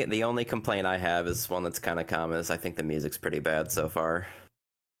only complaint I have is one that's kind of common. Is I think the music's pretty bad so far.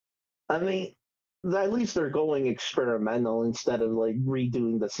 I mean, at least they're going experimental instead of like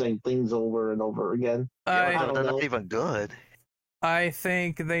redoing the same things over and over again. Yeah, I don't they're know. not even good. I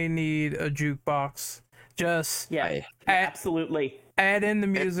think they need a jukebox. Just Yeah, I- absolutely. add in the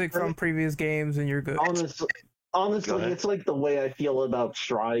music from previous games and you're good. Honestly, Go ahead. it's like the way I feel about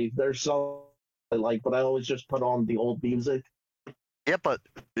Strive. There's some I like, but I always just put on the old music. Yeah, but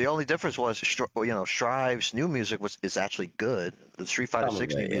the only difference was, Strive's new music is actually good. The Street Fighter Some of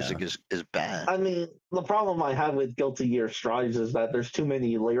 6 new it, music is bad. I mean, the problem I have with Guilty Gear Strives is that there's too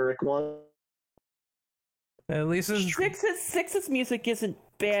many lyric ones. At least it's Six's music isn't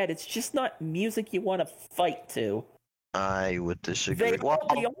bad. It's just not music you want to fight to. I would disagree. Well,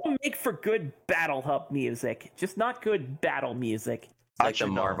 They all make for good battle hub music, just not good battle music. Like Actually,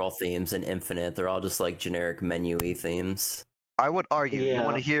 the no. Marvel themes and Infinite, they're all just like generic menu-y themes. I would argue, you Yeah.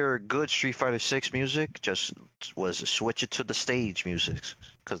 want to hear good Street Fighter 6 music, just switch it to the stage music,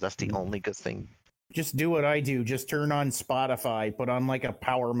 because that's the only good thing. Just do what I do. Just turn on Spotify, put on like a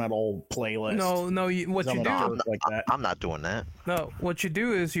power metal playlist. no. What you Some do? of it like that. I'm not doing that. No, what you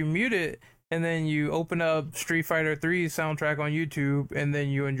do is you mute it and then you open up Street Fighter 3 soundtrack on YouTube and then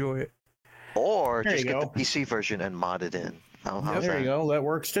you enjoy it. Or There just you get go. the PC version and mod it in. How's There that? you go. That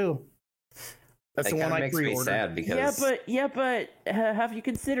works too. That's It the one kind of I makes me pre-ordered. sad because but have you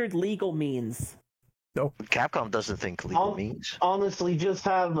considered legal means? Capcom doesn't think legal Um, means. Honestly, just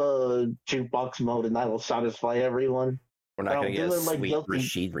have a jukebox mode and that will satisfy everyone. we're not Well, going to get do a it like sweet Guilty-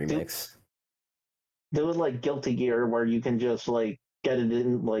 Rashid remix. Do it like Guilty Gear, where you can just like get it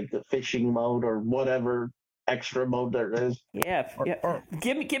in like the fishing mode or whatever. extra mode there is. Yeah,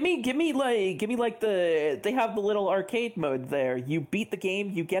 give me like they have the little arcade mode there. You beat the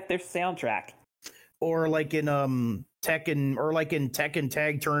game, you get their soundtrack. Or like in Tekken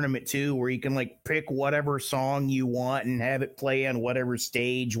Tag Tournament 2, where you can like pick whatever song you want and have it play on whatever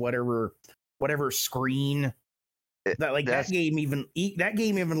stage, whatever screen. That game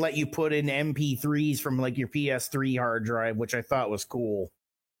even let you put in MP3s from like your PS3 hard drive, which I thought was cool.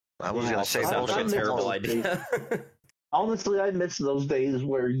 I was gonna say sounds like a terrible idea. Honestly, I miss those days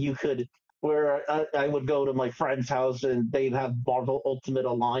where I would go to my friend's house and they'd have Marvel Ultimate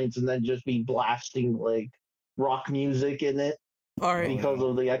Alliance and then just be blasting like rock music in it. All right. Because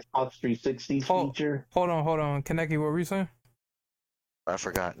of the Xbox 360 feature. Hold on. Kaneki, what were you saying? I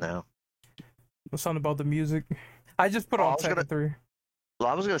forgot now. Something about the music. I just put on Tekken 3. Well,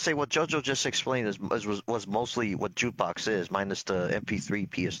 I was gonna say what JoJo just explained was mostly what Jukebox is, minus the MP3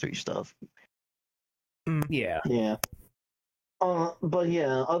 PS3 stuff. Yeah. Yeah. But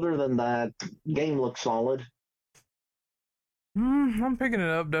yeah, other than that, game looks solid. I'm picking it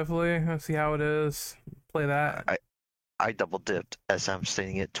up, definitely. Let's see how it is. Play that. I double dipped, as I'm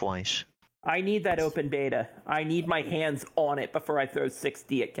stating it twice. I need that open beta. I need my hands on it before I throw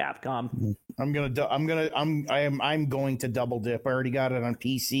 60 at Capcom. I'm going to double dip. I already got it on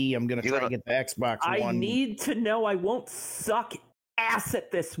PC. I'm going to try to get the Xbox One. I need to know I won't suck ass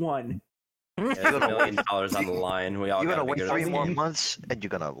at this one. Yeah, there's $1 million on the line. We all You're gonna gotta wait be 3 good. more months, and you're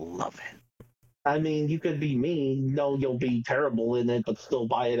gonna love it. I mean, you could be me, know you'll be terrible in it, but still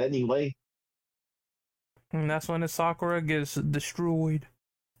buy it anyway. And that's when the Sakura gets destroyed.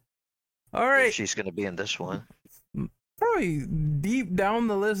 All right. She's gonna be in this one. Probably deep down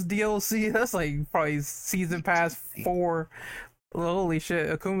the list DLC. That's like probably season pass 4. Holy shit,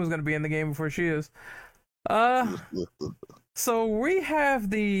 Akuma's gonna be in the game before she is. So we have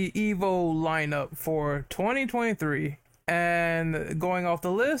the EVO lineup for 2023, and going off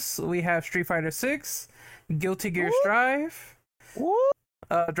the list, we have Street Fighter 6, Guilty Gear Strive,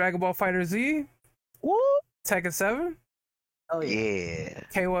 Dragon Ball Fighter Z, Tekken 7, Yeah.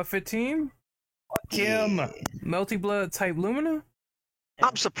 KOF 15, Kim. Melty Blood Type Lumina.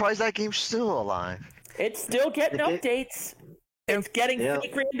 I'm surprised that game's still alive. It's still getting updates. It's getting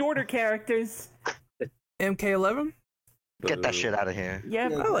fake Grand Order characters. MK11. Get that shit out of here. Yeah,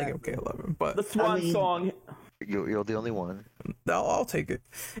 I like MK11, but the Swan Song. You're the only one. I'll take it.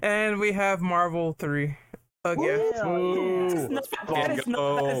 And we have Marvel 3 again.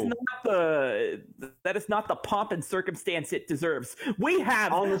 That is not the pomp and circumstance it deserves. We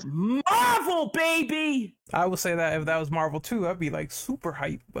have Marvel, baby. I would say that if that was Marvel 2, I'd be like super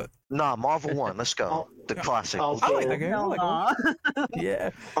hyped, but Nah, Marvel 1, let's go. The classic. Also, I like that game. I like it. Yeah.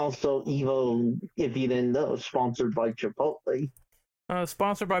 Also, EVO, if you didn't know, sponsored by Chipotle.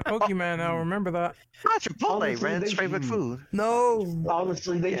 Sponsored by Pokemon now, remember that. Not Chipotle, Honestly, Rand's favorite food. No.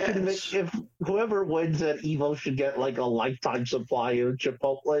 Honestly, they should make, if whoever wins at EVO should get like a lifetime supply of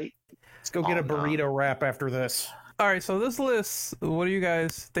Chipotle. Let's go get a burrito wrap after this. Alright, so this list, what do you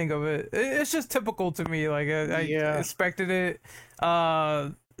guys think of it? It's just typical to me. Like, I expected it.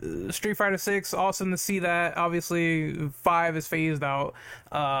 Street Fighter 6, awesome to see that. Obviously, 5 is phased out.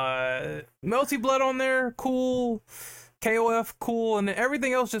 Melty Blood on there, cool. KOF, cool, and then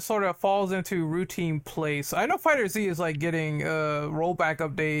everything else just sort of falls into routine place. I know Fighter Z is like getting a rollback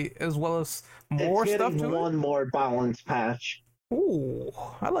update as well as more it's stuff getting to one more balance patch. Ooh,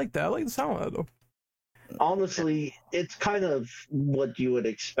 I like that. I like the sound of that though. Honestly, it's kind of what you would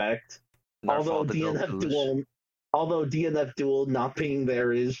expect. Although DNF Duel not being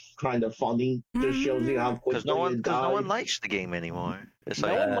there is kind of funny. Just shows you how quickly Because no it died. one likes the game anymore. It's No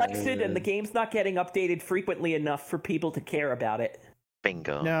like one likes it, and the game's not getting updated frequently enough for people to care about it.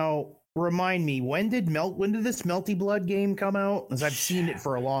 bingo. Now, remind me, when did this Melty Blood game come out? Because I've seen it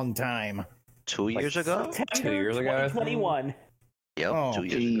for a long time. 2 years ago? 2 years ago? 2021. Yep, Oh, 2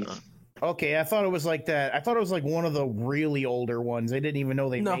 years ago. Okay, I thought it was like that. I thought it was like one of the really older ones. I didn't even know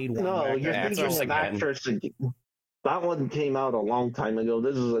they made one. No, back you're then. thinking it's of like that first. That one came out a long time ago.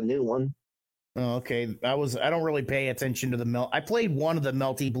 This is a new one. Oh, okay, I don't really pay attention to the I played one of the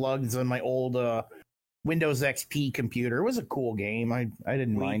Melty Bloods on my old Windows XP computer. It was a cool game. I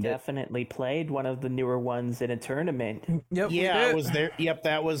didn't We mind it. definitely played one of the newer ones in a tournament. Yep. Yeah, we I did. was there. Yep,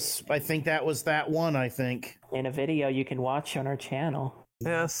 that was. I think that was that one. I think. In a video you can watch on our channel.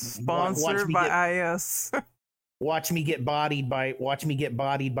 Yes, Watch sponsored me by IS. Watch me get bodied by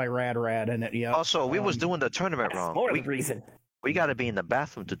Rad in it. Yeah. Also, we was doing the tournament That's wrong. more the reason. We got to be in the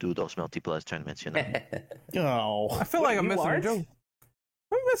bathroom to do those Melty Bloods tournaments, you know? Oh. I feel like I'm you missing a aren't? joke.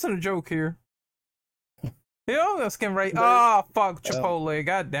 I'm missing a joke here. Yeah, that's getting right. Oh, fuck Chipotle.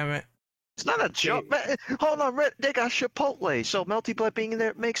 God damn it. It's not a joke, man. Hold on, they got Chipotle, so Melty Blood being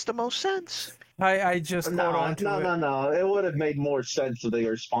there makes the most sense. I just caught on to it. No. It would have made more sense if they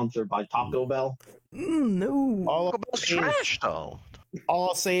were sponsored by Taco Bell. No. Taco Bell's trash, though. All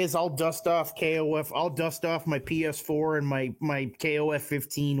I'll say is I'll dust off KOF. I'll dust off my PS4 and my KOF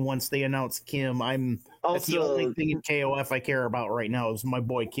 15 once they announce Kim. That's the only thing in KOF I care about right now is my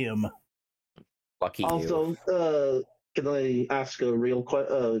boy Kim. Lucky you. Also, can I ask a real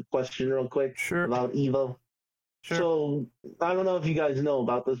question real quick? Sure. About EVO? Sure. So, I don't know if you guys know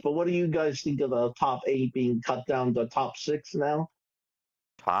about this, but what do you guys think of the top 8 being cut down to top 6 now?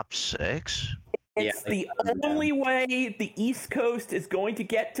 Top 6? It's the only way the East Coast is going to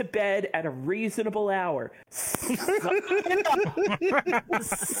get to bed at a reasonable hour. Suck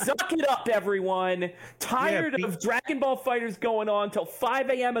it up, everyone. Tired of Dragon Ball Fighters going on till 5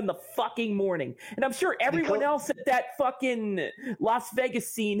 a.m. in the fucking morning. And I'm sure everyone else at that fucking Las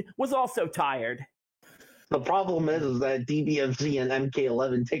Vegas scene was also tired. The problem is that DBFZ and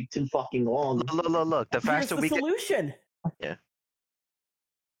MK11 take too fucking long. Look. The faster Here's the solution. Yeah.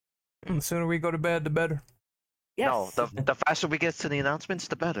 The sooner we go to bed, the better. Yes. No, the faster we get to the announcements,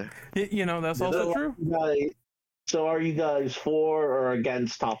 the better. You know, that's also true. So are you guys for or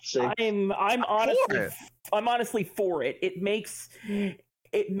against top 6? I'm honestly for it. It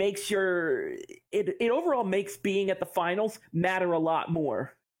overall makes being at the finals matter a lot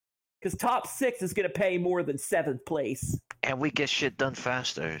more. Because top 6 is going to pay more than 7th place. And we get shit done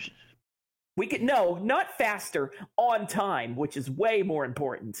faster. Not faster, on time, which is way more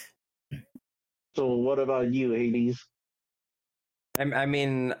important. So what about you, Hades? I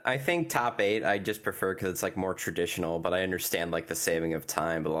mean, I think top 8 I just prefer because it's like more traditional, but I understand like the saving of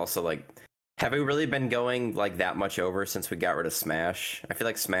time, but also like, have we really been going like that much over since we got rid of Smash? I feel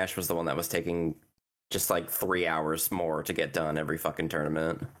like Smash was the one that was taking just like 3 hours more to get done every fucking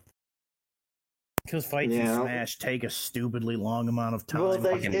tournament. Because fights in Smash take a stupidly long amount of time. Well,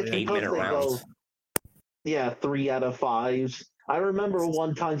 fucking 8-minute rounds. 3 out of 5s. I remember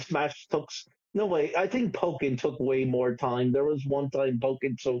one time Smash took... No, wait, I think Pokken took way more time. There was one time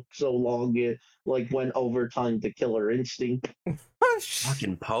Pokken took so long it went overtime to Killer Instinct.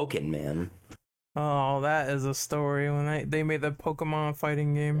 Fucking Pokken, man. Oh, that is a story when they made the Pokemon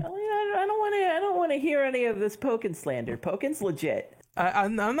fighting game. I don't want to hear any of this Pokken slander. Pokken's legit.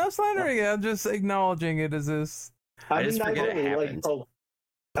 I'm not slandering it. I'm just acknowledging it as this. I just forget it happens.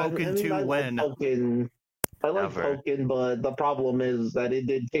 Pokken 2 win. I like Pokken, but the problem is that it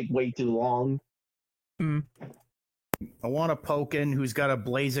did take way too long. I want a Pokken who's got a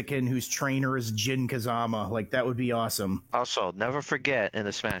Blaziken whose trainer is Jin Kazama. That would be awesome. Also, never forget in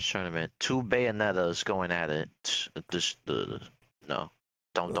the Smash tournament, 2 Bayonettas going at it. No.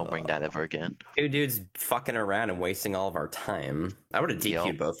 Don't bring that ever again. 2 dudes fucking around and wasting all of our time. I would have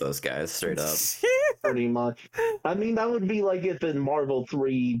DQ'd both those guys straight up. Pretty much. I mean, that would be like if in Marvel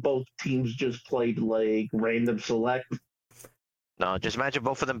 3, both teams just played random select. No, just imagine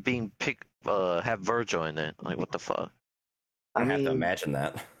both of them being picked, have Virgil in it. What the fuck? I have to imagine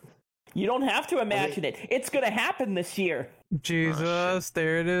that. You don't have to imagine it. It's going to happen this year. Jesus,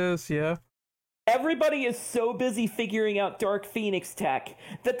 there it is, yeah. Everybody is so busy figuring out Dark Phoenix tech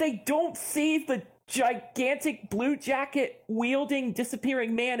that they don't see the gigantic blue jacket wielding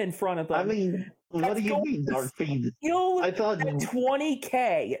disappearing man in front of them. I mean, what do you mean Dark Phoenix? I thought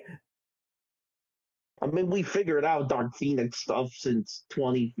 20K. I mean, we figured out Dark Phoenix stuff since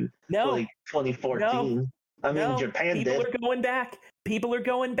 2014. I mean, Japan people did. Are going back. People are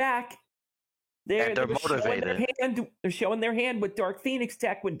going back. They're motivated. They're showing their hand with Dark Phoenix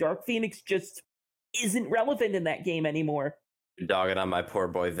tech when Dark Phoenix just isn't relevant in that game anymore. Dogging on my poor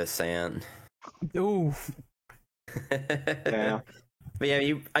boy Visant. Oof. Yeah. But yeah,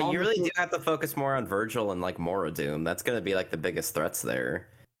 you really do have to focus more on Virgil and Morodoom. That's gonna be the biggest threats there.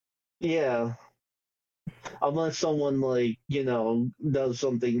 Yeah. Unless someone does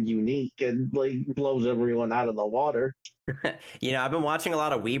something unique and blows everyone out of the water. I've been watching a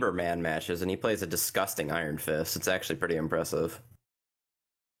lot of Weber Man matches, and he plays a disgusting Iron Fist. It's actually pretty impressive.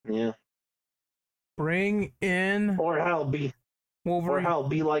 Yeah. Bring in Wolverine. Or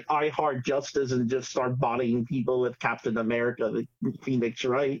be like I Heart Justice and just start bodying people with Captain America, the Phoenix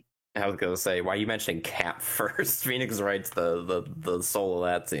Wright. I was gonna say, why are you mentioning Cap first? Phoenix Wright's the soul of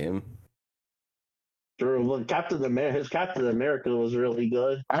that team. True. Well, his Captain America was really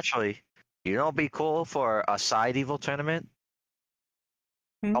good. Actually, it'd be cool for a side EVO tournament?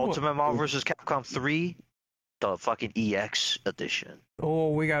 Ultimate Marvel vs. Capcom 3, the fucking EX edition.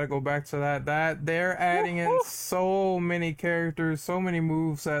 Oh, we gotta go back to that. They're adding in so many characters, so many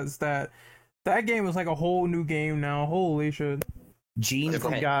movesets that game is like a whole new game now. Holy shit. Gene Let's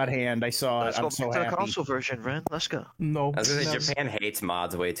from go. God Hand. I saw it. Let's go I'm so back to the happy. console version, Ren. Let's go. No. I was gonna say Japan hates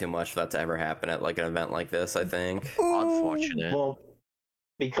mods way too much for that to ever happen at like an event like this. I think. Unfortunate. Well,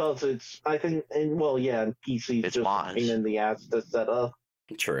 because it's, I think, and well, yeah, and PC It's just a mods. pain in the ass to set up.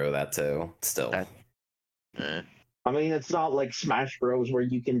 True, that too. Still. Eh. I mean, it's not like Smash Bros. Where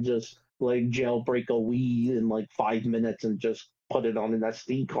you can just like jailbreak a Wii in like 5 minutes and just put it on an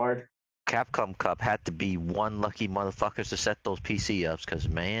SD card. Capcom Cup had to be one lucky motherfuckers to set those PC ups, because,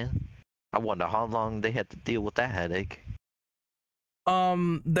 man, I wonder how long they had to deal with that headache.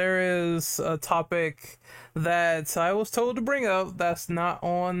 There is a topic that I was told to bring up that's not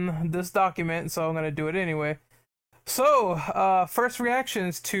on this document, so I'm gonna do it anyway. So, first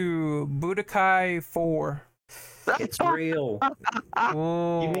reactions to Budokai 4. It's real.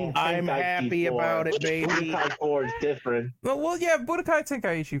 Oh. You mean I'm Tenkaichi happy 4. about it, baby. Budokai 4 is different. Well, yeah, Budokai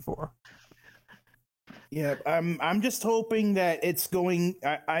Tenkaichi 4. Yeah, I'm just hoping that it's going.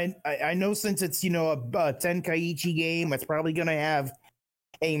 I know, since it's, you know, a Tenkaichi game, it's probably going to have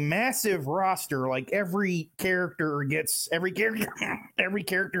a massive roster. Like every character gets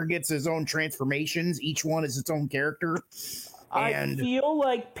his own transformations. Each one is its own character. I feel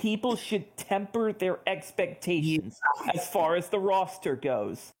like people should temper their expectations as far as the roster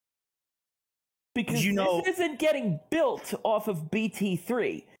goes. Because this isn't getting built off of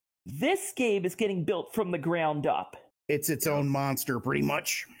BT3. This game is getting built from the ground up. It's its own monster, pretty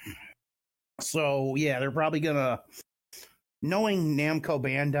much. So, yeah, they're probably going to... Knowing Namco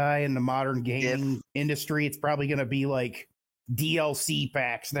Bandai and the modern gaming industry, it's probably going to be like DLC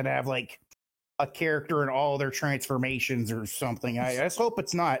packs that have like a character and all their transformations or something. I just hope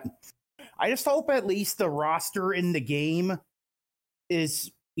it's not. I just hope at least the roster in the game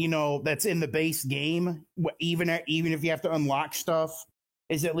is, you know, that's in the base game, even if you have to unlock stuff,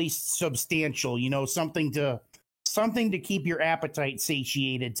 is at least substantial. You know, something to keep your appetite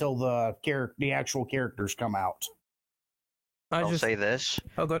satiated till the actual characters come out. I'll say this: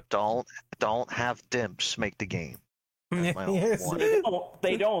 don't have dimps make the game. That's my only warning.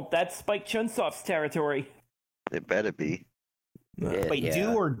 They don't. That's Spike Chunsoft's territory. It better be. Wait,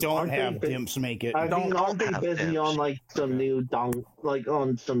 do or don't Aren't have they- dimps make it? Aren't they have busy dimps. on like some new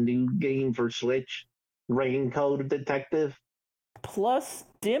on some new game for Switch, Raincoat Detective? Plus,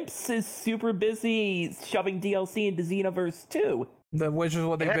 Dimps is super busy shoving DLC into Xenoverse 2. Which is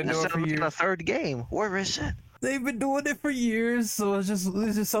what they've been doing for In a years. third game. Where is it? They've been doing it for years, so it's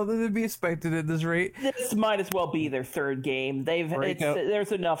just something to be expected at this rate. This might as well be their third game.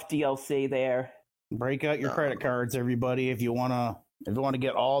 There's enough DLC there. Break out your credit cards, everybody, if you wanna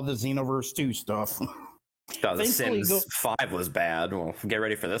get all the Xenoverse 2 stuff. God, The Thankfully, Sims 5 was bad. Well, get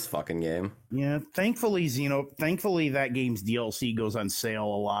ready for this fucking game. Yeah, thankfully that game's DLC goes on sale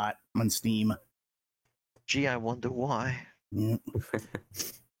a lot on Steam. Gee, I wonder why. Yeah.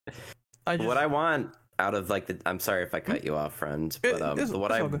 What I want out of like I'm sorry if I cut you off, friend, but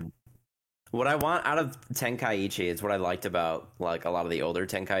what I want out of Tenkaichi is what I liked about like a lot of the older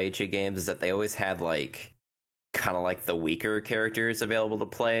Tenkaichi games is that they always had like kind of like the weaker characters available to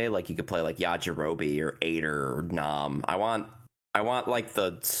play. Like you could play like Yajirobe or Aider or Nam. I want like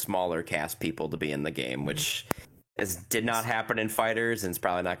the smaller cast people to be in the game, which did not happen in Fighters, and it's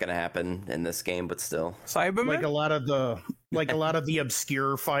probably not going to happen in this game, but still. Cyberman? Like a lot of the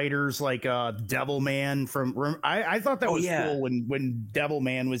obscure fighters, like Devilman from. I thought that was cool when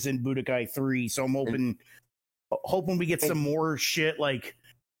Devilman was in Budokai 3. So I'm hoping we get some more shit like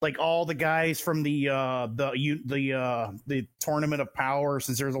all the guys from the Tournament of Power,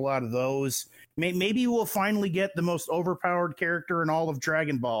 since there's a lot of those. Maybe we'll finally get the most overpowered character in all of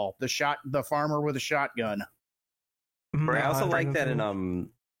Dragon Ball, the farmer with a shotgun. I also like that in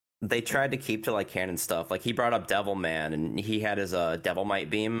they tried to keep to like canon stuff. Like he brought up Devilman, and he had his Devilmite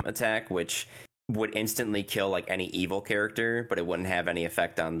Beam attack, which would instantly kill like any evil character, but it wouldn't have any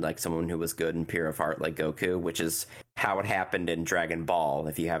effect on like someone who was good and pure of heart like Goku, which is how it happened in Dragon Ball.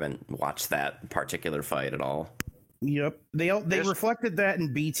 If you haven't watched that particular fight at all. Yep, they reflected that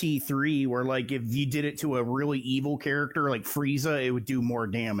in BT3, where like if you did it to a really evil character like Frieza, it would do more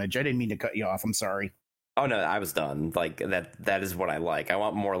damage. I didn't mean to cut you off. I'm sorry. Oh no, I was done. Like that is what I like. I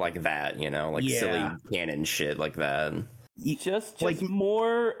want more like that, you know, like silly canon shit like that. Just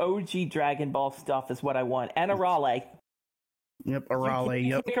more OG Dragon Ball stuff is what I want. And Arale. Yep, Arale.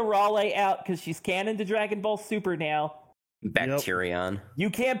 Yep. Take Arale out because she's canon to Dragon Ball Super now. Bacterion. You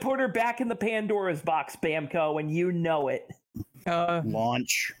can't put her back in the Pandora's box, Bamco, and you know it.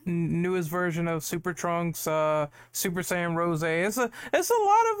 Launch. Newest version of Super Trunks, Super Saiyan Rose. It's a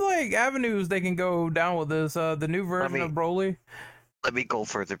lot of like avenues they can go down with this. The new version of Broly. Let me go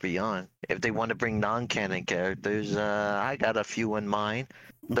further beyond. If they want to bring non-canon characters, I got a few in mind.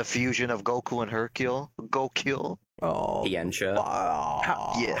 The fusion of Goku and Hercule. Gokul. Oh, Yensha.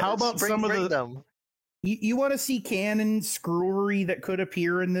 Yeah. How about some of them? You want to see canon screwery that could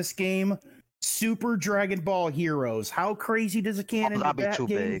appear in this game? Super Dragon Ball Heroes. How crazy does a canon That'd be that too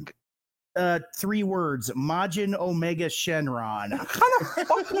game? big. 3 words: Majin Omega Shenron. How the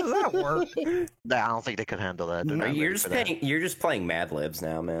fuck does that work? I don't think they could handle that. They're not You're ready just for that. playing. You're just playing Mad Libs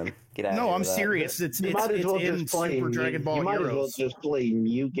now, man. Get out. No, of here I'm with that. serious. It's You might as well in just play Super Dragon Ball You might as well Heroes. just play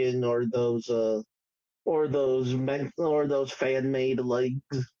Mugen or those fan made like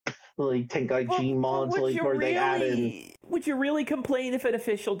Tenkaichi mods where they add in. Would you really complain if an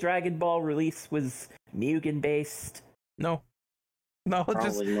official Dragon Ball release was Mugen based? No. No,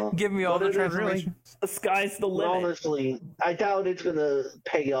 just Probably not. give me all But the it is transformations. The sky's the limit. Honestly, I doubt it's gonna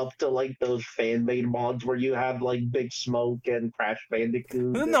pay up to like those fan made mods where you have like Big Smoke and Crash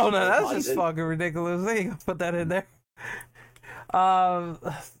Bandicoot. No, that's and- just fucking ridiculous. They ain't gonna put that in there.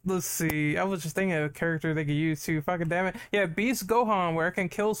 Let's see. I was just thinking of a character they could use too. Fucking damn it. Yeah, Beast Gohan, where I can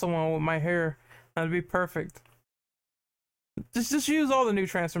kill someone with my hair. That'd be perfect. Just use all the new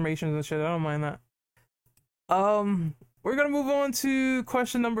transformations and shit. I don't mind that. We're gonna move on to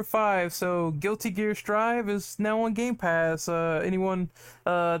question number 5. So, Guilty Gear Strive is now on Game Pass. Anyone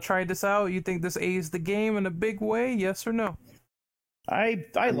tried this out? You think this aids the game in a big way? Yes or no? I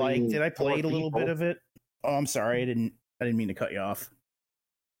liked it. I played a more little bit people. of it. Oh, I'm sorry. I didn't mean to cut you off.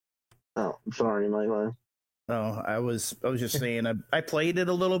 Oh, sorry, my man. No, I was just saying I played it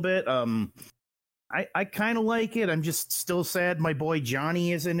a little bit. I kind of like it. I'm just still sad my boy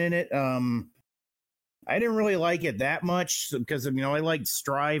Johnny isn't in it. I didn't really like it that much because I liked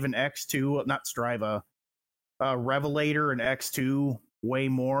Strive and X2, not Strive, Revelator and X2 way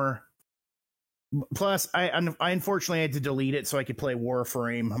more. Plus, I unfortunately had to delete it so I could play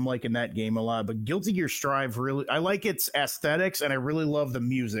Warframe. I'm liking that game a lot, but Guilty Gear Strive I like its aesthetics and I really love the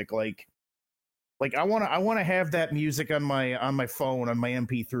music. Like I want to have that music on my phone on my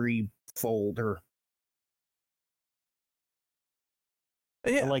MP3 folder.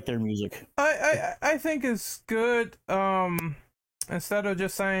 Yeah, I like their music. I think it's good. Instead of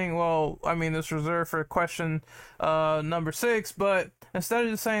just saying, well, I mean, this reserved for question number 6, but instead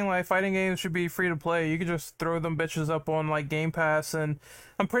of just saying like fighting games should be free to play, you could just throw them bitches up on like Game Pass, and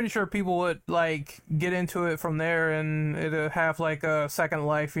I'm pretty sure people would like get into it from there, and it'll have like a second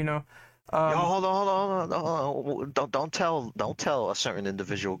life, you know. Yo, hold on. Don't tell a certain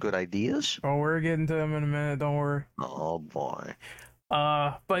individual good ideas. Oh, we're getting to them in a minute. Don't worry. Oh boy.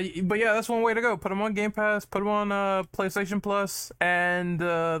 But yeah, that's one way to go. Put them on Game Pass, put them on PlayStation Plus, and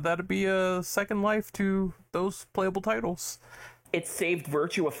that'll be a second life to those playable titles. It saved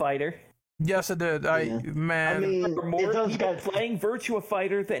Virtua Fighter. Yes, it did. Yeah. Man, I mean, There are more it does people get. playing Virtua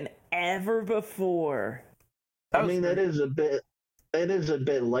Fighter than ever before. that I was mean, great. it is a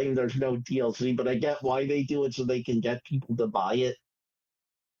bit lame. There's no DLC, but I get why they do it so they can get people to buy it.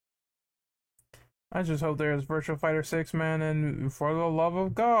 I just hope there's Virtual Fighter 6, man, and for the love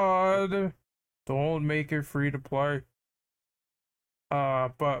of God, don't make it free to play.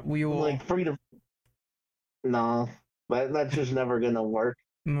 But we will. Like free to. No, but that's just never gonna work.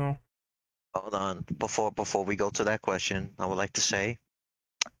 No. Hold on. Before we go to that question, I would like to say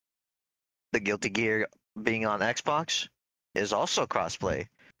the Guilty Gear being on Xbox is also crossplay.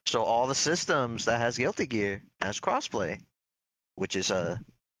 So all the systems that has Guilty Gear has crossplay, which is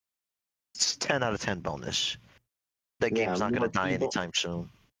it's 10 out of 10 bonus. That Yeah, game's not gonna more die people- anytime soon.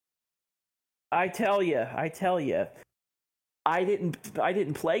 I tell you, I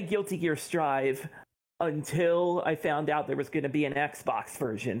didn't play Guilty Gear Strive until I found out there was going to be an Xbox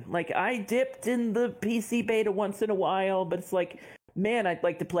version. Like, I dipped in the PC beta once in a while, but it's like, man, I'd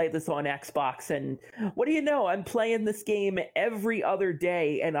like to play this on Xbox. And what do you know? I'm playing this game every other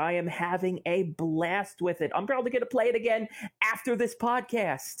day, and I am having a blast with it. I'm probably going to play it again after this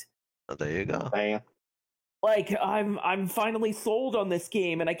podcast. So there you go. Damn. Like, I'm finally sold on this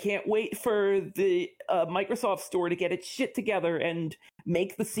game, and I can't wait for the Microsoft Store to get its shit together and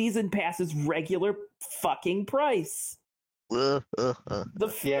make the season passes regular fucking price. Uh.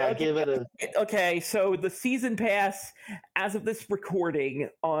 Yeah, give it a. Okay, so the season pass, as of this recording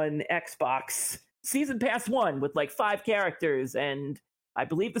on Xbox, season pass 1 with like 5 characters, and I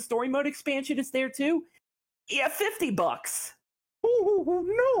believe the story mode expansion is there too. Yeah, $50. Oh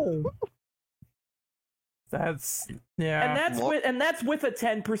no. That's yeah. And that's with a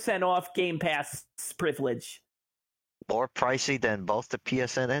 10% off Game Pass privilege. More pricey than both the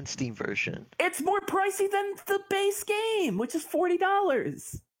PSN and Steam version. It's more pricey than the base game, which is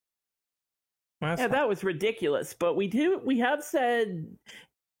 $40. That's Yeah, that was ridiculous. But we have said,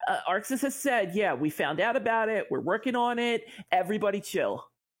 Arxis has said, yeah, we found out about it. We're working on it. Everybody chill.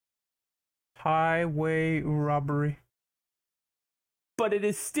 highway robbery. But it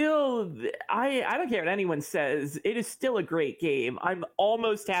is still, I don't care what anyone says, it is still a great game. I'm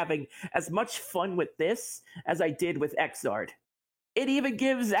almost having as much fun with this as I did with Exard. It even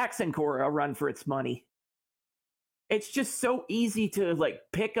gives Accent-Core a run for its money. It's just so easy to like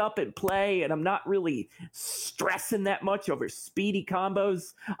pick up and play, and I'm not really stressing that much over speedy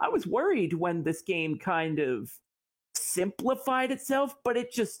combos. I was worried when this game kind of simplified itself, but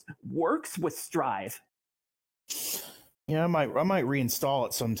it just works with Strive. Yeah, I might reinstall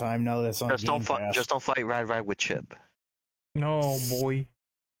it sometime now that it's on Just Game don't fight. Pass. Just don't fight Rad with Chip. No, boy.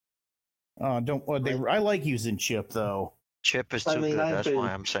 Don't. I like using Chip though. Chip is too good. That's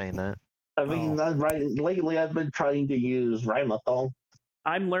why I'm saying that. I mean, lately I've been trying to use Ramathol.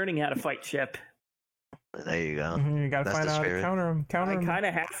 I'm learning how to fight Chip. There you go. You gotta That's find the out how to spirit. counter him. Counter I him. kind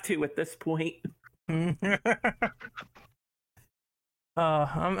of have to at this point.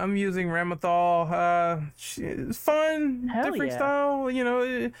 I'm using Ramathal. It's fun, Hell different yeah. style. You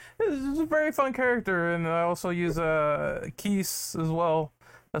know, it's a very fun character, and I also use Keese as well.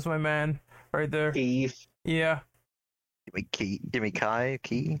 That's my man right there. Keith. Yeah, Give me Kai.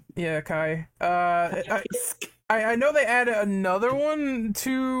 Key. yeah, Kai. I know they added another one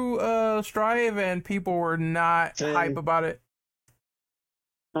to Strive, and people were not hype about it.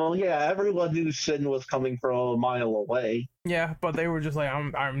 Well, yeah, everyone knew Sin was coming from a mile away. Yeah, but they were just like,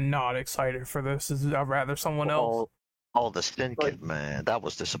 I'm not excited for this. I'd rather someone else. Oh, the Sin Kid, man, that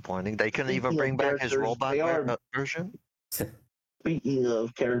was disappointing. They couldn't even bring back his robot version. Speaking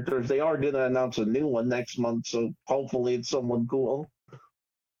of characters, they are going to announce a new one next month, so hopefully it's someone cool.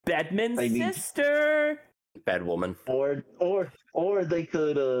 Bedman's I mean- sister. Bad woman. Or they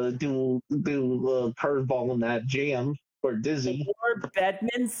could do curveball in that jam or Dizzy. Or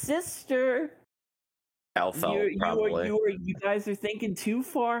Bedman's sister. Alpha, probably. You guys are thinking too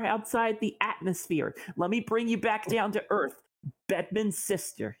far outside the atmosphere. Let me bring you back down to earth. Bedman's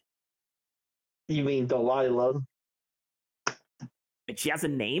sister. You mean Delilah? And she has a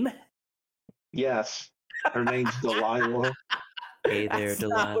name? Yes, her name's Delilah. Hey there, That's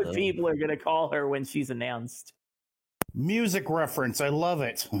not what Delilah. people are going to call her when she's announced. Music reference. I love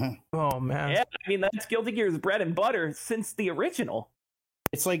it. Oh man. Yeah, I mean, that's Guilty Gear's bread and butter since the original.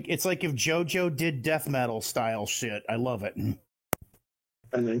 It's like if JoJo did death metal style shit. I love it.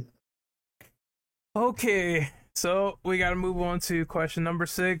 I mean, Okay, so we got to move on to question number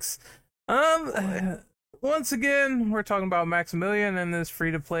 6. Once again, we're talking about Maximilian and this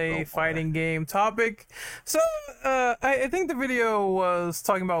free-to-play fighting game topic. So, I think the video was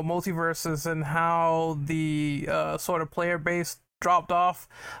talking about multiverses and how the sort of player base dropped off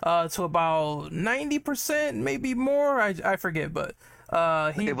to about 90%, maybe more. I forget, but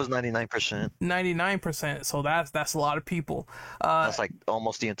It was 99%. 99%. So that's a lot of people. That's like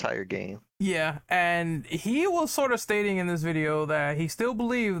almost the entire game. Yeah, and he was sort of stating in this video that he still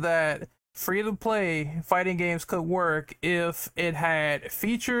believed that free-to-play fighting games could work if it had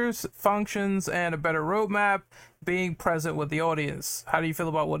features, functions, and a better roadmap being present with the audience. How do you feel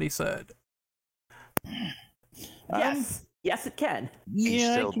about what he said? Yes. Yes, it can.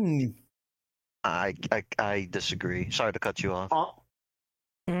 Yeah, still- I can. I disagree. Sorry to cut you off.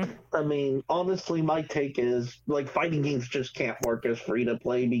 I mean, honestly, my take is like fighting games just can't work as free to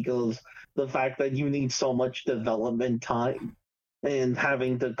play because the fact that you need so much development time and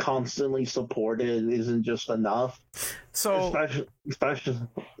having to constantly support it isn't just enough. So,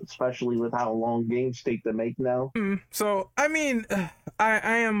 Especially with how long games take to make now. so I mean,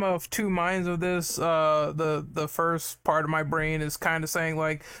 I am of two minds of this. The first part of my brain is kind of saying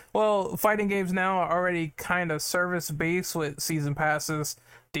like, well, fighting games now are already kind of service based with season passes,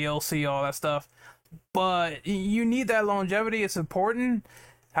 DLC, all that stuff. But you need that longevity. It's important.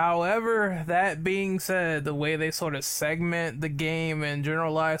 However, that being said, the way they sort of segment the game and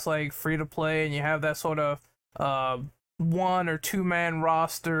generalize like free to play, and you have that sort of 1 or 2 man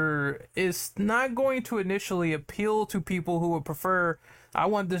roster, is not going to initially appeal to people who would prefer, I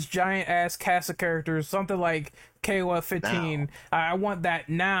want this giant ass cast of characters, something like KOF 15. I want that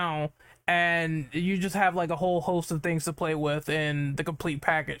now, and you just have like a whole host of things to play with in the complete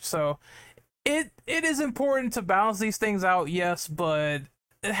package. So it is important to balance these things out, yes, but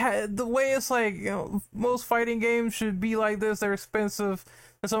the way it's like, you know, most fighting games should be like this. They're expensive,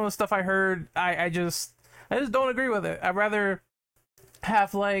 and some of the stuff I heard, I just don't agree with it. I'd rather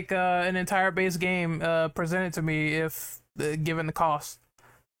have like an entire base game presented to me if given the cost.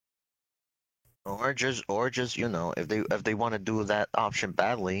 Or just if they want to do that option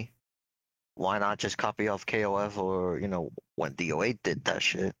badly, why not just copy off KOF or when DO8 did that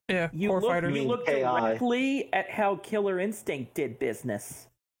shit? Yeah, You Core look, Fighters. you look KI. directly at how Killer Instinct did business,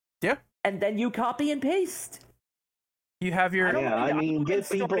 Yeah, and then you copy and paste. you have your. Yeah, I mean, give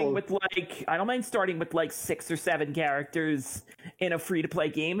people. I don't mind starting with like 6 or 7 characters in a free-to-play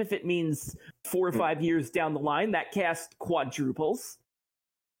game if it means 4 or 5 years down the line that cast quadruples.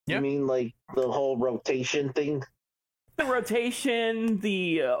 Yeah. You mean like the whole rotation thing? The rotation,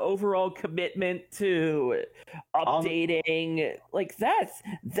 the overall commitment to updating, like that's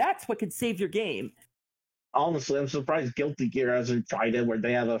what could save your game. Honestly, I'm surprised Guilty Gear hasn't tried it where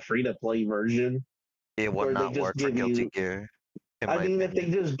they have a free-to-play version. It Where would they not just work for give Guilty you- Gear. in I my mean, if they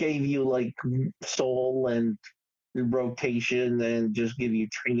opinion. just gave you like soul and rotation and just give you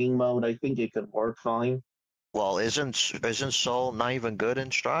training mode, I think it could work fine. Well, isn't Soul not even good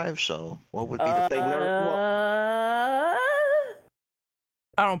in Strive? So what would be the they nerf-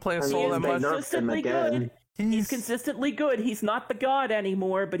 I don't play a I Soul mean, that they much. nerfed him Consistently again. good. He's consistently good. He's not the god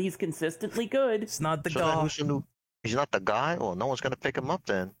anymore, but he's consistently good. It's not the So then god. who's the new? He's not the guy. Well, no one's gonna pick him up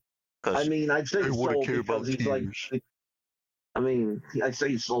then. I Because mean, I'd say They wouldn't Soul care about because he's like. tears. I mean, I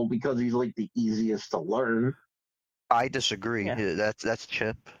say Soul because he's like the easiest to learn. I disagree. Yeah. That's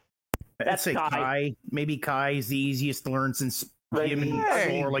Chip. I'd That's say Kai. Kai. Maybe Kai is the easiest to learn since Right. him and Hey.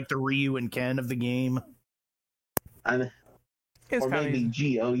 Soul are like the Ryu and Ken of the game. And, It's or kind maybe of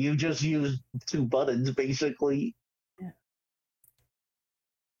Geo. You just use 2 buttons basically.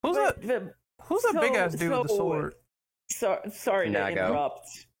 who's that big ass dude with the sword? Sorry to Nago.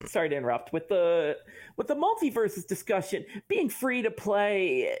 interrupt. Sorry to interrupt. With the multiverses discussion, being free to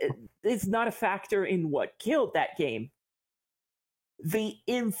play is not a factor in what killed that game. The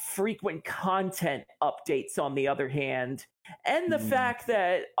infrequent content updates, on the other hand, and the fact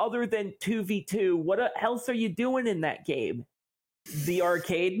that other than 2v2, what else are you doing in that game? The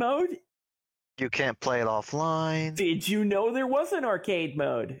arcade mode? You can't play it offline. Did you know there was an arcade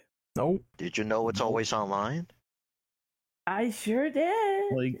mode? Nope. Did you know it's always online? I sure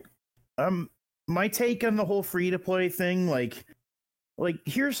did. Like, my take on the whole free to play thing, like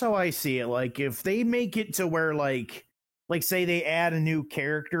here's how I see it. Like, if they make it to where like say they add a new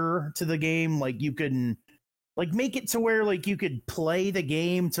character to the game, like you can like make it to where like you could play the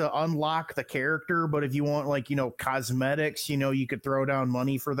game to unlock the character, but if you want like cosmetics, you could throw down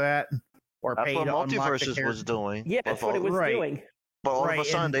money for that or That's pay what to unlock the Multiverses character. was doing. Yeah, that's what it was Right. doing. But all of a Right,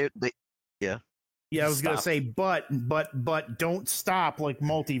 sudden, they Yeah, I was gonna Stop. say, but don't stop like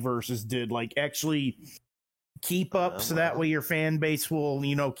Multiverses did. Like, actually keep up so that way your fan base will,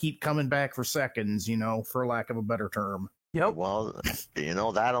 keep coming back for seconds. For lack of a better term. Yep. well,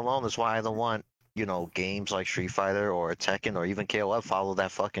 that alone is why I don't want games like Street Fighter or Tekken or even KOF follow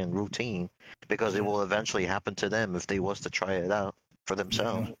that fucking routine, because it will eventually happen to them if they was to try it out for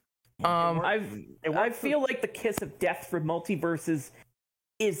themselves. I feel like the kiss of death for multiverses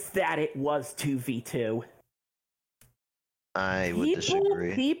is that it was 2v2. I would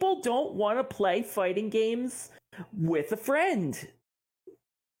disagree. People don't want to play fighting games with a friend.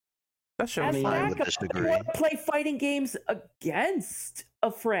 That should As be I fine. would backup, disagree. They want to play fighting games against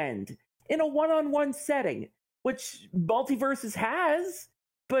a friend in a one-on-one setting, which Multiverses has,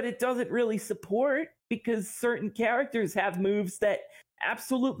 but it doesn't really support because certain characters have moves that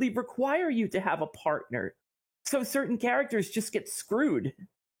absolutely require you to have a partner. So certain characters just get screwed.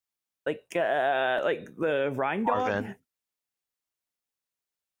 Like the Rhine Dog.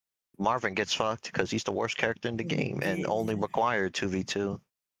 Marvin gets fucked because he's the worst character in the game and only required 2v2.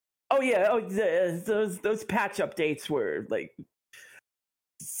 Oh yeah, those patch updates were like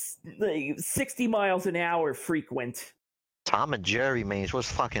 60 miles an hour frequent. Tom and Jerry mains was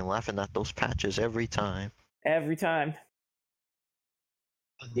fucking laughing at those patches every time. Every time.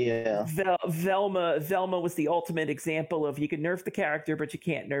 Yeah. Velma was the ultimate example of you can nerf the character, but you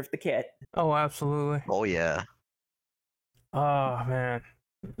can't nerf the kit. Oh, absolutely. Oh yeah. Oh man.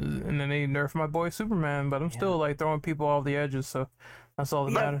 And then they nerfed my boy Superman, but I'm still like throwing people off the edges, so that's all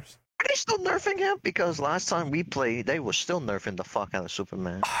that Yeah. matters. Are they still nerfing him? Because last time we played, they were still nerfing the fuck out of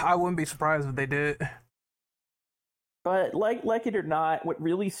Superman. I wouldn't be surprised if they did. But like it or not, what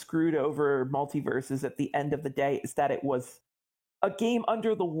really screwed over Multiverses at the end of the day is that it was a game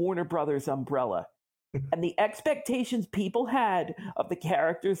under the Warner Brothers umbrella. And the expectations people had of the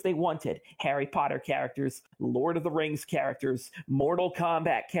characters they wanted, Harry Potter characters, Lord of the Rings characters, Mortal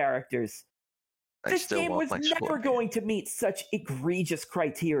Kombat characters, I this still game want was my never Scorpion. going to meet such egregious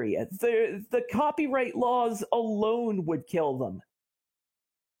criteria. The copyright laws alone would kill them.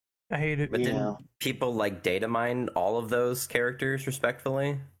 I hate it. But Yeah. didn't people like data mine all of those characters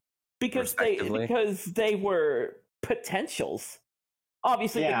respectfully? Because Respectively. they were potentials.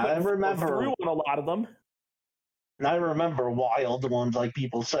 Obviously, Yeah, they I couldn't follow remember. through on a lot of them. And I remember wild ones, like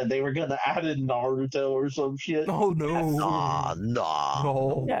people said they were gonna add in Naruto or some shit. Oh no. Nah.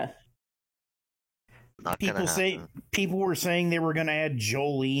 No. Yeah. Not gonna happen. People were saying they were going to add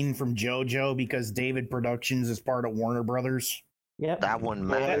Jolene from JoJo because David Productions is part of Warner Brothers. Yep. That wouldn't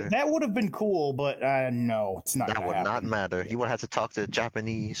matter. That would have been cool, but no, it's not. That gonna would happen. not matter. You would have to talk to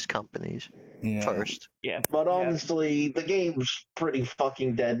Japanese companies Yeah. first. Yeah. But honestly, the game's pretty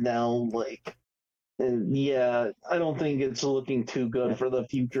fucking dead now. Like, and yeah, I don't think it's looking too good for the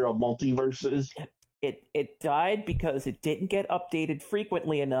future of multiverses. It died because it didn't get updated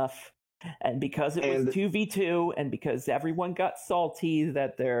frequently enough, and because it was 2v2, and because everyone got salty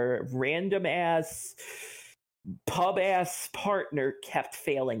that their random ass pub ass partner kept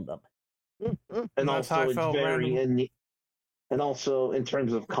failing them. And That's how I also, it's felt, very Randy. and also in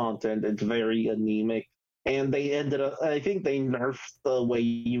terms of content, it's very anemic. And they ended up, I think they nerfed the way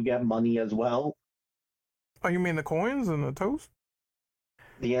you get money as well. Oh, you mean the coins and the toast?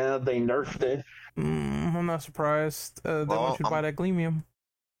 Yeah, they nerfed it. I'm not surprised. They want you to buy that Gleamium.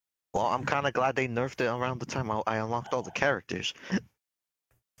 Well, I'm kind of glad they nerfed it around the time I unlocked all the characters.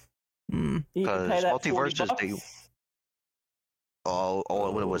 You can pay Because that multiverses, $40.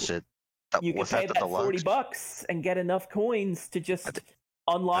 what was it? You can pay that $40 and get enough coins to just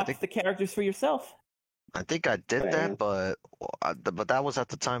unlock the characters for yourself. I think I did that, but that was at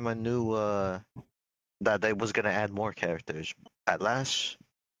the time I knew that they was gonna add more characters. At last,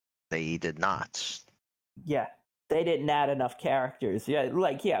 they did not. Yeah, they didn't add enough characters. Yeah,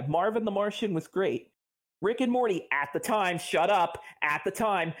 Marvin the Martian was great. Rick and Morty at the time, shut up, at the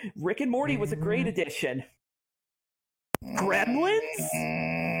time, Rick and Morty was a great addition.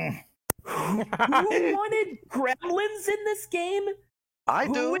 Gremlins? Who wanted Gremlins in this game? I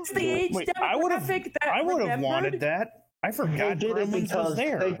do. Who is the age demographic that I would have remembered? wanted that. I forgot They did it Gremlins because was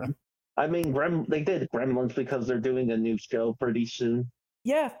there. they did Gremlins because they're doing a new show pretty soon.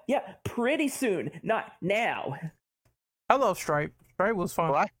 Yeah, pretty soon, not now. I love Stripe. Stripe was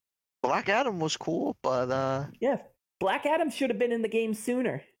fun. Black Adam was cool, but Yeah, Black Adam should have been in the game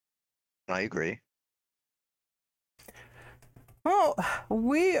sooner. I agree. Well,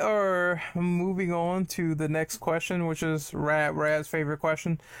 we are moving on to the next question, which is Rad's favorite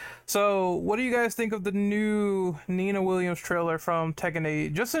question. So, what do you guys think of the new Nina Williams trailer from Tekken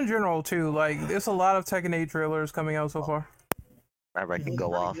 8? Just in general, too. Like, there's a lot of Tekken 8 trailers coming out so far. I can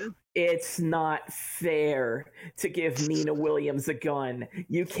go off. It's not fair to give Nina Williams a gun.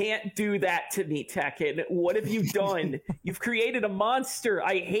 You can't do that to me, Tekken. What have you done? You've created a monster.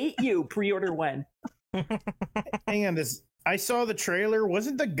 I hate you. Pre-order when? Hang on, I saw the trailer.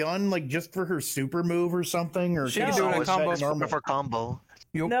 Wasn't the gun like just for her super move or something? Or She can do it in combos. Normal for combo.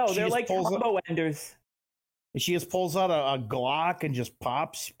 No, they're like combo enders. She just pulls out a Glock and just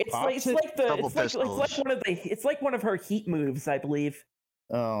pops. It's like one of her heat moves, I believe.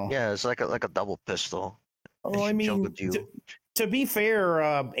 Oh, yeah, it's like a double pistol. Oh, I mean, to be fair,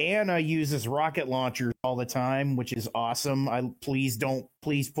 Anna uses rocket launchers all the time, which is awesome. Please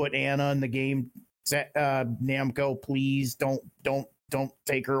put Anna in the game. Namco, please don't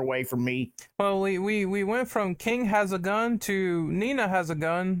take her away from me. Well, we went from King has a gun to Nina has a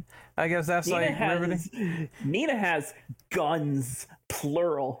gun. I guess that's Nina has guns,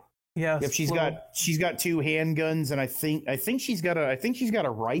 plural. Yes. Yep, she's got two handguns, and I think she's got a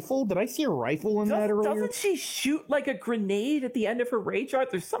rifle. Did I see a rifle in that earlier? Doesn't she shoot like a grenade at the end of her rage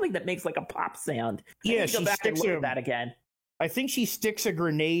art? There's something that makes like a pop sound. Yeah, she sticks that again. I think she sticks a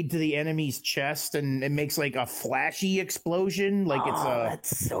grenade to the enemy's chest, and it makes like a flashy explosion. Like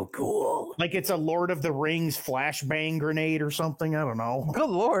that's so cool. Like it's a Lord of the Rings flashbang grenade or something. I don't know. Good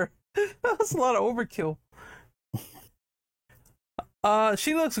lord, that's a lot of overkill.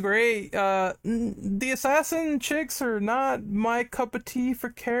 She looks great. The assassin chicks are not my cup of tea for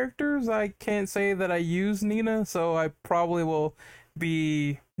characters. I can't say that I use Nina, so I probably will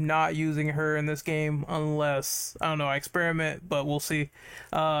be not using her in this game unless, I don't know, I experiment, but we'll see.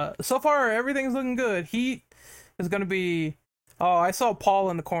 So far, everything's looking good. Heat is gonna be... Oh, I saw Paul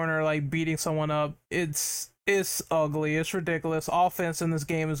in the corner, like, beating someone up. It's ugly. It's ridiculous. Offense in this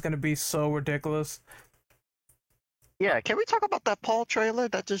game is gonna be so ridiculous. Yeah, can we talk about that Paul trailer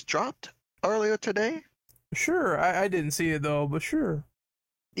that just dropped earlier today? Sure, I didn't see it though, but sure.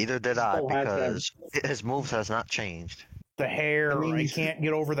 Neither did I, because his moves has not changed. The hair, I can't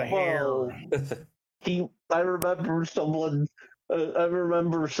get over the hair. I remember someone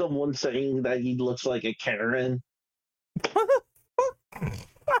saying that he looks like a Karen.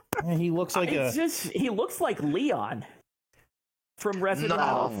 He looks like he looks like Leon from Resident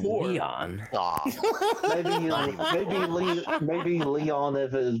Evil 4. Leon. Maybe Leon,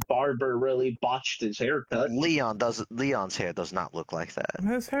 if his barber really botched his haircut. Leon's hair does not look like that.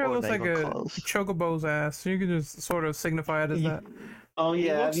 His hair Or looks not like even a close. chocobo's ass. You can just sort of signify it as that. Oh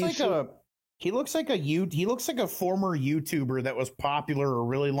yeah, He looks like a former YouTuber that was popular a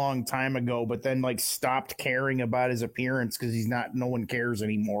really long time ago, but then like stopped caring about his appearance because no one cares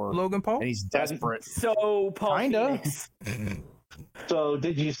anymore. Logan Paul? And he's desperate. So, Paul Kinda. Phoenix. So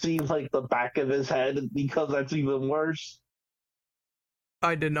did you see like the back of his head? Because that's even worse.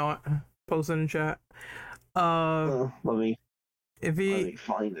 I did not post it in chat. Let me If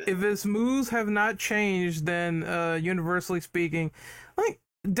find it. if his moves have not changed, then universally speaking, like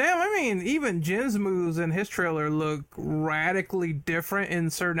damn, I mean, even Jin's moves in his trailer look radically different in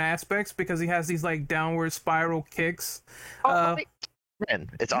certain aspects because he has these like downward spiral kicks. Man,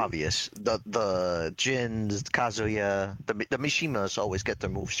 it's obvious. The Jins, Kazuya, the Mishimas always get their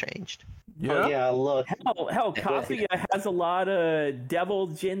moves changed. Oh, yeah, look. Hell, Kazuya has a lot of Devil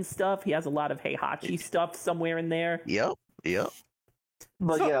Jin stuff. He has a lot of Heihachi stuff somewhere in there. Yep.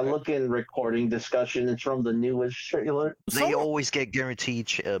 But So- yeah, look in recording discussion. It's from the newest trailer. They always get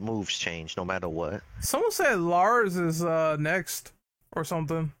guaranteed moves changed, no matter what. Someone said Lars is next or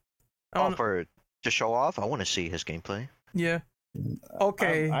something. I don't- To show off, I want to see his gameplay. Yeah.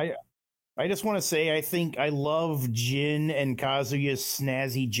 Okay. I just want to say I think I love Jin and Kazuya's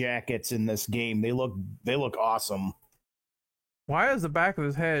snazzy jackets in this game. They look awesome. Why is the back of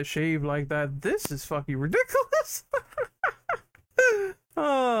his head shaved like that? This is fucking ridiculous.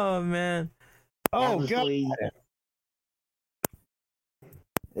 Oh man. Oh Honestly,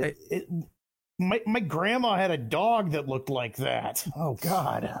 god. My grandma had a dog that looked like that. Oh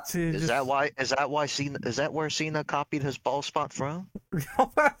god. See, Is that where Cena copied his ball spot from?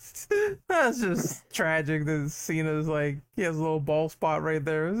 that's just tragic that Cena's like he has a little ball spot right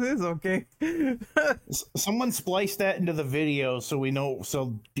there. It's okay. Someone spliced that into the video so we know,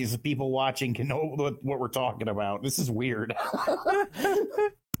 so these people watching can know what we're talking about. This is weird.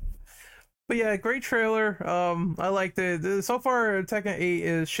 But yeah, great trailer. I liked it. So far, Tekken 8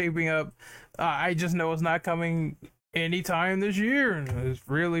 is shaping up. I just know it's not coming anytime this year, and it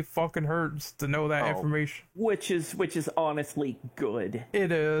really fucking hurts to know that information. Which is honestly good.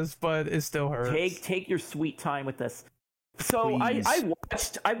 It is, but it still hurts. Take your sweet time with this. So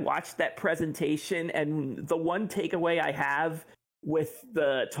I watched that presentation, and the one takeaway I have with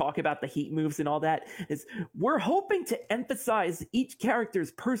the talk about the heat moves and all that is we're hoping to emphasize each character's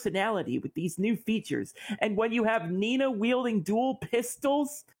personality with these new features. And when you have Nina wielding dual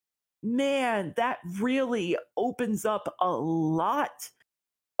pistols, man, that really opens up a lot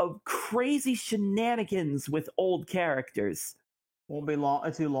of crazy shenanigans with old characters. Won't be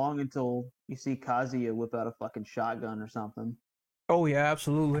too long until you see Kazuya whip out a fucking shotgun or something. Oh yeah,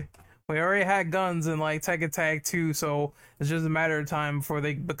 absolutely. We already had guns in like Tekken Tag 2, so it's just a matter of time before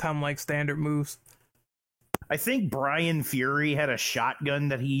they become like standard moves. I think Brian Fury had a shotgun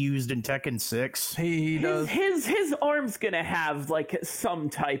that he used in Tekken 6. He does. His arm's gonna have like some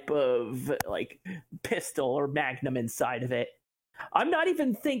type of like pistol or magnum inside of it. I'm not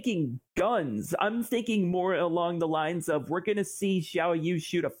even thinking guns. I'm thinking more along the lines of we're gonna see Xiao Yu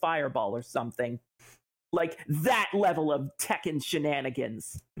shoot a fireball or something. Like that level of Tekken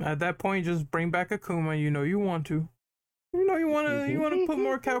shenanigans. At that point, just bring back Akuma. You know you want to. You know you want to put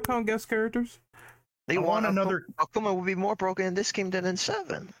more Capcom guest characters. They want another. Akuma will be more broken in this game than in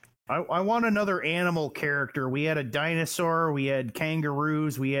 7. I want another animal character. We had a dinosaur. We had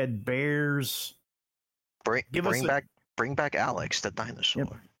kangaroos. We had bears. Bring back Alex, the dinosaur.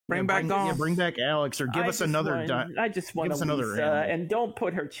 Yep. Bring back Gong. Yeah, bring back Alex, or give us another. I just want give us another Lisa, animal. and don't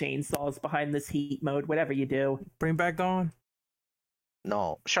put her chainsaws behind this heat mode. Whatever you do. Bring back Gone.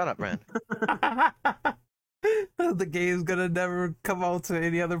 No, shut up, Ren. The game's gonna never come out to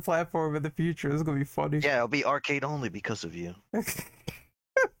any other platform in the future. It's gonna be funny. Yeah, it'll be arcade only because of you.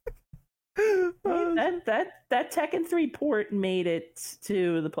 That Tekken 3 port made it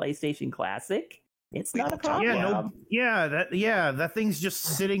to the PlayStation Classic. It's not a problem. That thing's just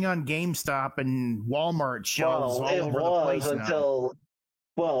sitting on GameStop and Walmart shelves all over the place now.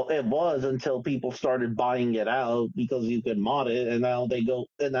 It was until people started buying it out because you could mod it, and now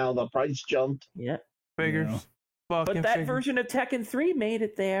the price jumped. Yeah. Figures. Yeah. But that version of Tekken 3 made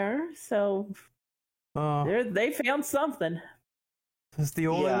it there, so they found something. It's the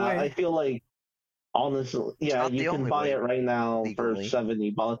only way. I feel like, honestly, you can buy it right now legally. for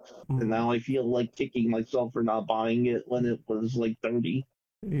 $70, and now I feel like kicking myself for not buying it when it was like $30.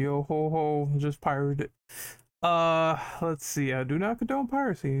 Yo ho ho, just pirated it. Let's see. I do not condone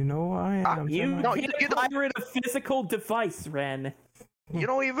piracy. You know I am. You No, can't you don't- pirate a physical device, Ren. You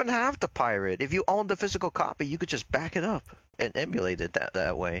don't even have to pirate. If you own the physical copy, you could just back it up and emulate it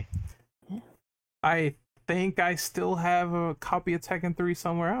that way. I think I still have a copy of Tekken 3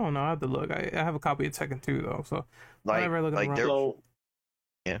 somewhere. I don't know. I have to look. I have a copy of Tekken 2 though, so Like, whenever I look like around. there, So,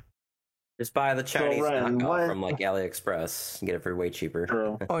 Just buy the Chinese Ren, knockoff what- from like AliExpress and get it for way cheaper.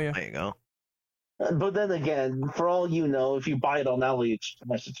 true. Oh yeah. there you go. But then again, for all you know, if you buy it on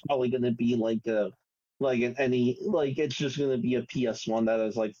AliExpress, it's probably going to be like it's just going to be a PS1 that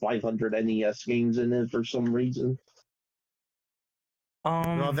has like 500 NES games in it for some reason.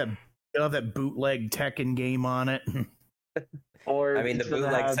 You'll have that bootleg Tekken game on it. Or I mean, the it's gonna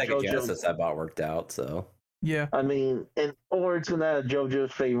bootleg have Sega JoJo Genesis I bought worked out, so. Yeah. I mean, or it's gonna have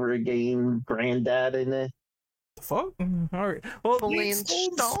JoJo's favorite game, Granddad, in it. The fuck? All right. Well,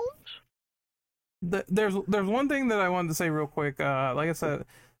 Flintstones? there's one thing that I wanted to say real quick. Like I said,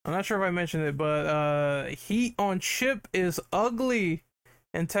 I'm not sure if I mentioned it, but heat on chip is ugly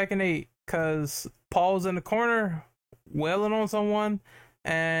in Tekken 8 because Paul's in the corner wailing on someone,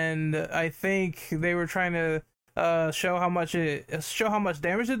 and I think they were trying to show how much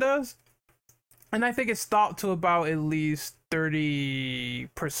damage it does, and I think it stopped to about at least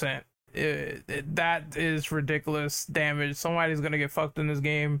 30%. That is ridiculous damage. Somebody's gonna get fucked in this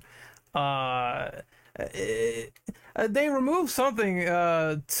game. They removed something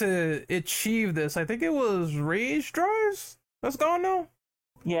to achieve this. I think it was rage drives. That's gone now.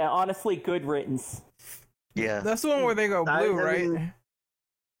 Yeah, honestly, good riddance. Yeah. That's the one where they go blue, right?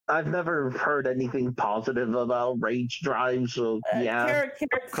 I've never heard anything positive about rage drive, so yeah.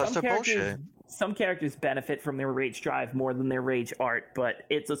 Because they're bullshit. Some characters benefit from their rage drive more than their rage art, but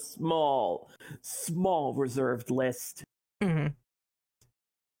it's a small reserved list. Mm-hmm.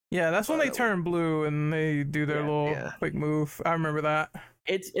 Yeah, that's when they turn blue and they do their little quick move. I remember that.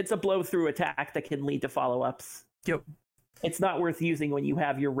 It's a blow through attack that can lead to follow ups. Yep. It's not worth using when you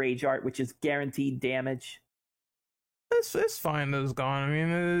have your rage art, which is guaranteed damage. It's fine that it's gone. I mean,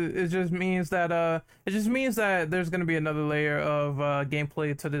 it just means that there's gonna be another layer of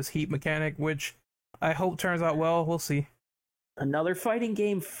gameplay to this heat mechanic, which I hope turns out well. We'll see. Another fighting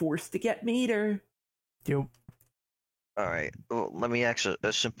game forced to get meter. Yep. All right. Well, let me ask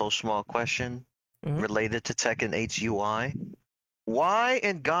a simple, small question related to Tekken 8's UI. Why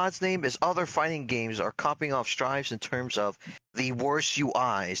in God's name is other fighting games are copying off Strives in terms of the worst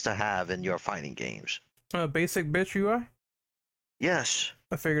UIs to have in your fighting games? Basic bitch UI? Yes.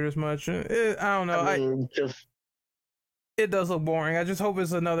 I figured as much. I don't know. I mean, it does look boring. I just hope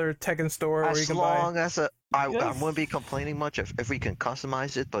it's another Tekken store where you can buy. As long as I wouldn't be complaining much if we can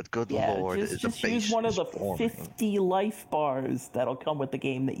customize it, but good lord, just use one of the 50 life bars that'll come with the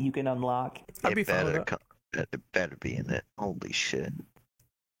game that you can unlock. I'd be fine with that. It better be in it. Holy shit.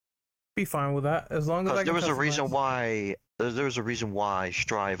 Be fine with that as long as I can there was a customize. reason why there was a reason why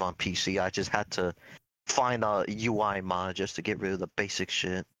Strive on PC. I just had to find a UI mod just to get rid of the basic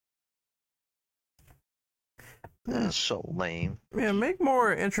shit. That's so lame. Yeah, make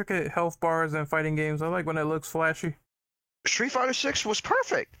more intricate health bars in fighting games. I like when it looks flashy. Street Fighter 6 was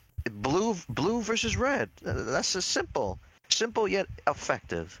perfect. Blue versus red. That's just simple yet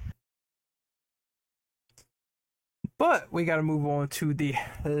effective. But we got to move on to the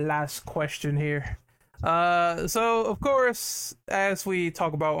last question here. So of course, as we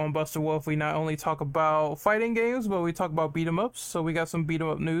talk about on Buster Wolf, we not only talk about fighting games, but we talk about beat 'em ups. So we got some beat 'em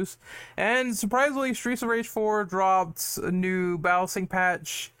up news, and surprisingly, Streets of Rage 4 dropped a new balancing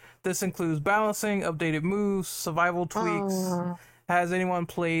patch. This includes balancing, updated moves, survival tweaks. Has anyone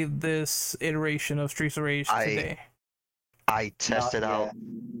played this iteration of Streets of Rage today? I tested out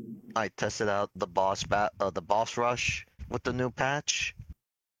the boss rush with the new patch.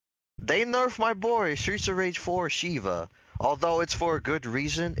 They nerfed my boy Streets of Rage 4 Shiva. Although it's for a good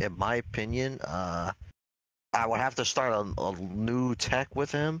reason, in my opinion. I would have to start a new tech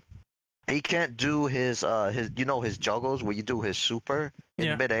with him. He can't do his juggles where you do his super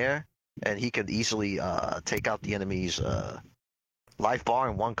in midair, and he can easily take out the enemy's life bar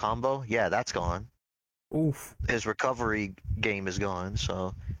in one combo. Yeah, that's gone. Oof. His recovery game is gone,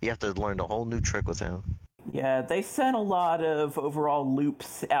 so you have to learn a whole new trick with him. Yeah, they sent a lot of overall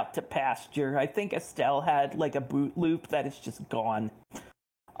loops out to pasture. I think Estelle had like a boot loop that is just gone.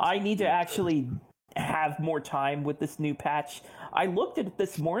 I need to actually have more time with this new patch. I looked at it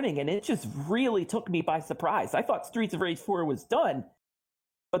this morning and it just really took me by surprise. I thought Streets of Rage 4 was done,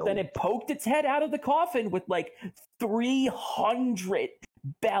 but then it poked its head out of the coffin with like 300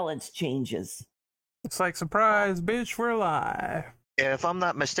 balance changes. It's like, surprise, bitch, we're live. If I'm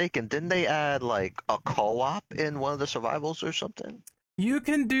not mistaken, didn't they add like a co-op in one of the survivals or something? You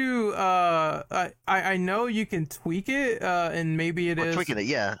can do I know you can tweak it, and maybe it Or is tweaking it,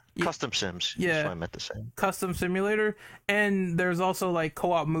 yeah. Y- Custom sims. yeah. That's what I meant to say. custom simulator, and there's also like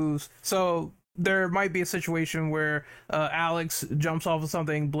co-op moves. So there might be a situation where Alex jumps off of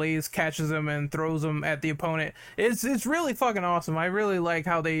something, Blaze catches him and throws him at the opponent. It's really fucking awesome. I really like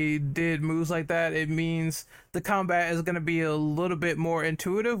how they did moves like that. It means the combat is going to be a little bit more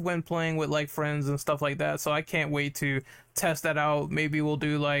intuitive when playing with like friends and stuff like that. So I can't wait to test that out. Maybe we'll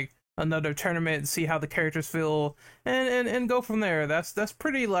do like another tournament and see how the characters feel, and go from there. That's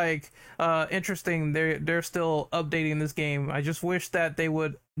pretty like interesting. They're still updating this game. I just wish that they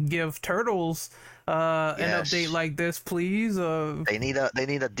would give Turtles an Yes. update like this, please. They need a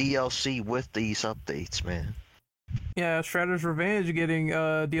DLC with these updates, man. Yeah, Shredder's Revenge getting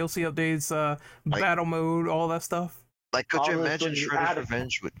DLC updates, Like- battle mode, all that stuff. Like, could you Honestly, imagine Shredder's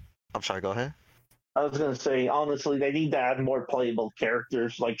Revenge with? I'm sorry. Go ahead. I was gonna say, honestly, they need to add more playable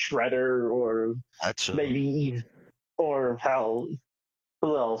characters like Shredder, or That's maybe, or hell,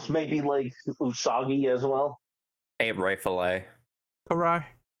 who else? Maybe like Usagi as well. Abe Rifle. Karai,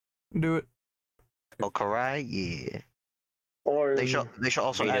 do it. Karai, yeah. Or They should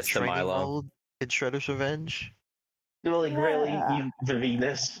also add Venus to training Milo. mode in Shredder's Revenge. like really Yeah. the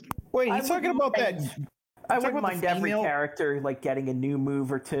Venus. Wait, I you talking wouldn't about that? mind- I talking wouldn't about the mind every female- character like getting a new move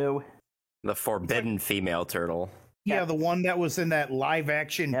or two. The forbidden female turtle. Yeah, the one that was in that live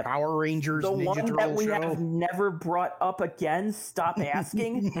action Yep. Power Rangers The Ninja one that Turtle we show. have never brought up again. Stop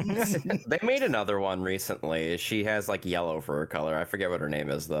asking. They made another one recently. She has like yellow for her color. I forget what her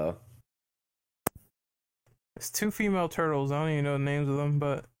name is though. It's two female turtles. I don't even know the names of them,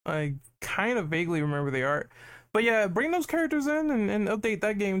 but I kind of vaguely remember the art. But yeah, bring those characters in and update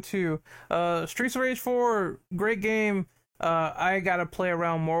that game too. Streets of Rage 4, great game. I gotta play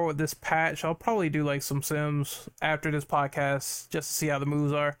around more with this patch. I'll probably do like some Sims after this podcast just to see how the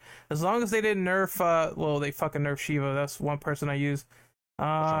moves are. As long as they didn't nerf, well, they fucking nerfed Shiva. That's one person I use.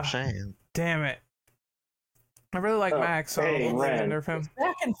 That's what I'm saying. Damn it. I really like Oh, Max, so hey, hopefully they Ren. nerf him.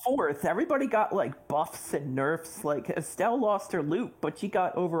 Back and forth. Everybody got like buffs and nerfs. Like Estelle lost her loot, but she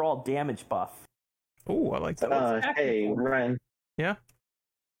got overall damage buff. Oh, I like that. back and Hey, forth. Ren. Yeah?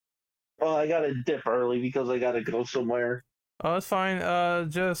 Oh, I gotta dip early because I gotta go somewhere. Oh, that's fine.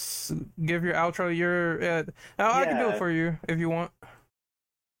 Just give your outro. I can do it Yeah. for you if you want.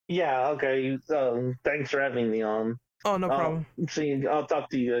 Yeah, okay. Thanks for having me on. Oh, no problem. I'll talk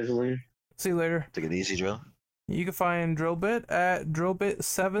to you guys later. See you later. Take it easy, Drill. You can find Drillbit at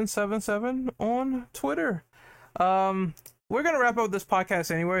Drillbit777 on Twitter. We're gonna wrap up this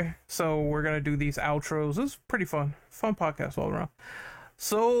podcast anyway, so we're gonna do these outros. This is pretty fun podcast all around.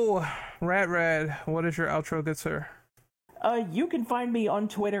 So, Rad, what is your outro, good sir? You can find me on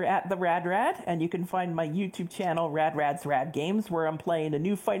Twitter at @TheRadRad, and you can find my YouTube channel, RadRad's Rad Games, where I'm playing a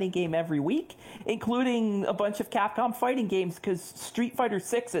new fighting game every week, including a bunch of Capcom fighting games, because Street Fighter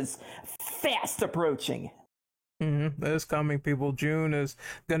 6 is fast approaching. That is coming, people. June is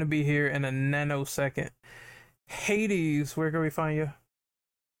gonna be here in a nanosecond. Hades, where can we find you?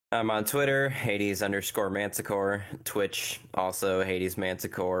 I'm on Twitter, Hades_Manticore, Twitch, also Hades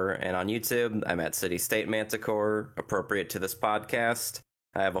Manticore, and on YouTube, I'm at City State Manticore, appropriate to this podcast.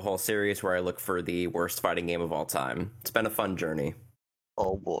 I have a whole series where I look for the worst fighting game of all time. It's been a fun journey.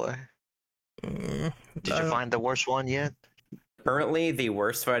 Oh boy. Mm, Did I you don't- find the worst one yet? Currently, the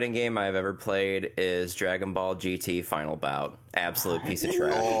worst fighting game I've ever played is Dragon Ball GT Final Bout. Absolute piece of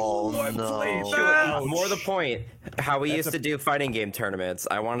trash. Oh no. More the point, how we used to do fighting game tournaments,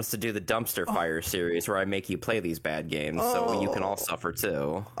 I want us to do the Dumpster Fire series where I make you play these bad games so you can all suffer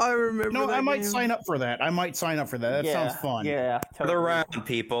too. I remember. No, that I might game. sign up for that. That sounds fun. Yeah, For the round,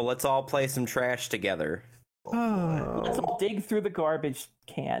 people, let's all play some trash together. Let's all dig through the garbage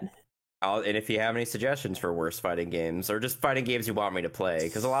can. And if you have any suggestions for worst fighting games, or just fighting games you want me to play,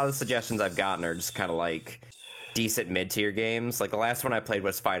 because a lot of the suggestions I've gotten are just kind of like decent mid-tier games. Like the last one I played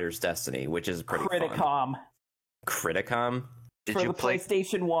was Fighter's Destiny, which is pretty fun. Criticom Criticom? Did for you the play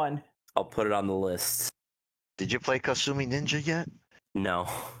PlayStation 1. I'll put it on the list. Did you play Kasumi Ninja yet? No.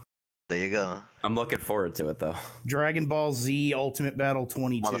 There you go. I'm looking forward to it, though. Dragon Ball Z Ultimate Battle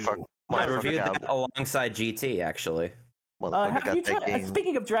 22. Motherfucker. I Motherfucker reviewed got, that alongside GT, actually. motherfucker Have you got that game.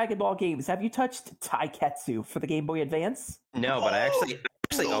 speaking of Dragon Ball games, have you touched Taiketsu for the Game Boy Advance? No, but I actually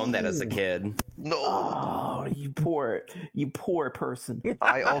owned that as a kid. No. Oh, you poor person.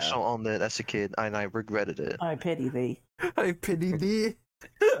 I also owned it as a kid, and I regretted it. I pity thee. I pity thee.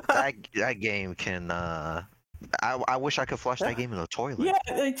 That game can I wish I could flush that game in the toilet. Yeah,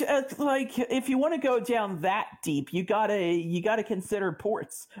 like if you want to go down that deep, you gotta consider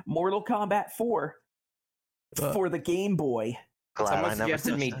ports. Mortal Kombat 4 for the Game Boy. Glad Someone I never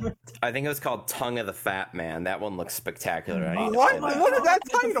suggested me. touched that. I think it was called Tongue of the Fat Man. That one looks spectacular. I need to What? play that. What is that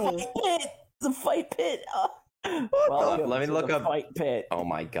title? The fight pit. Let me look up. Fight pit. Oh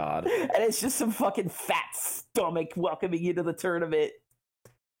my god. And it's just some fucking fat stomach welcoming you to the tournament.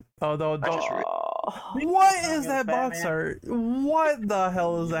 Oh, what is that box art? What the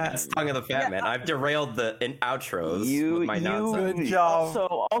hell is that? That's Tongue of the Fat Man. I've derailed the outros with my nonsense. Good job.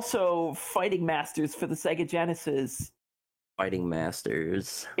 Also, Fighting Masters for the Sega Genesis. Fighting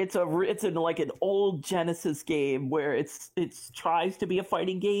Masters. It's like an old Genesis game where it tries to be a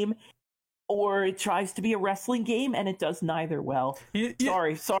fighting game, or it tries to be a wrestling game, and it does neither well.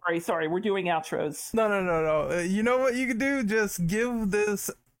 Sorry. We're doing outros. No. You know what you could do? Just give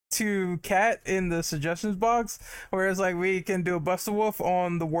this to Kat in the suggestions box, whereas like we can do a Buster Wolf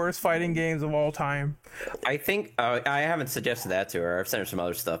on the worst fighting games of all time. I think I haven't suggested that to her. I've sent her some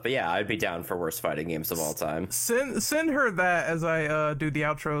other stuff, but yeah, I'd be down for worst fighting games of all time. Send her that as I do the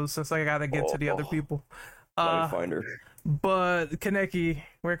outros, since I gotta get to the other people. Let me find her. But Kaneki,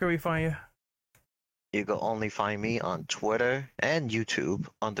 where can we find you? You can only find me on Twitter and YouTube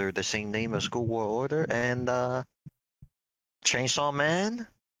under the same name as School War Order, and Chainsaw Man.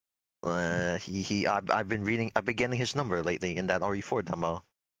 I've been getting his number lately in that RE4 demo.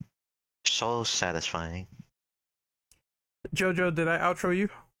 So satisfying. Jojo, did I outro you?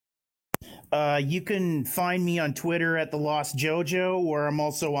 You can find me on Twitter at The Lost Jojo, where I'm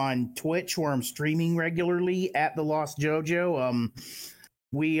also on Twitch, where I'm streaming regularly at The Lost Jojo.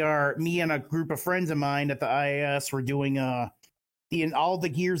 Me and a group of friends of mine at the IAS, we're doing all the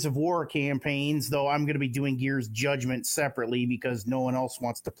Gears of War campaigns, though I'm going to be doing Gears Judgment separately because no one else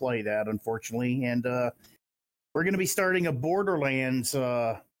wants to play that, unfortunately. And we're going to be starting a Borderlands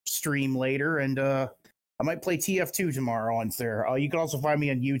stream later, and I might play TF2 tomorrow on there. You can also find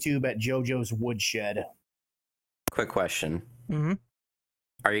me on YouTube at JoJo's Woodshed. Quick question. Mm-hmm.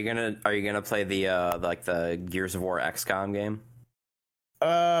 Are you gonna play the Gears of War XCOM game?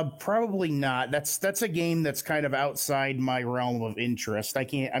 Probably not. That's a game that's kind of outside my realm of interest.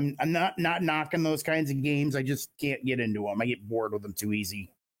 I'm not knocking those kinds of games. I just can't get into them. I get bored with them too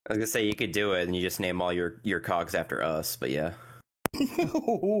easy. I was gonna say you could do it and you just name all your cogs after us, but yeah.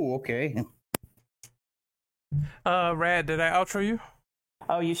 Oh, okay. Rad, did I outro you?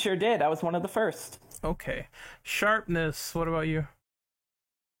 Oh, you sure did. I was one of the first. Okay. Sharpness, what about you?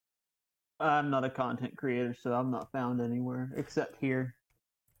 I'm not a content creator, so I'm not found anywhere except here.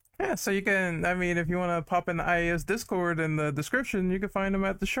 Yeah, so you can, if you want to pop in the IAS Discord in the description, you can find them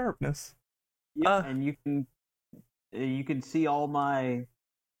at the Sharpness. Yeah, and you can see all my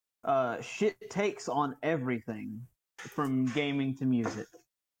shit takes on everything, from gaming to music.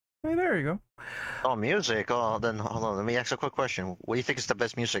 Hey, there you go. Oh, music. Oh, then hold on. Let me ask a quick question. What do you think is the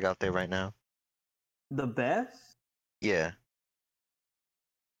best music out there right now? The best? Yeah.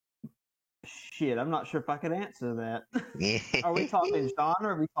 Shit, I'm not sure if I could answer that. Yeah. Are we talking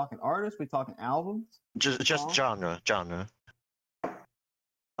genre? Are we talking artists? Are we talking albums? Just genre.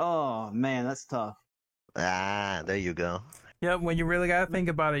 Oh man, that's tough. Ah, there you go. Yep, when you really gotta think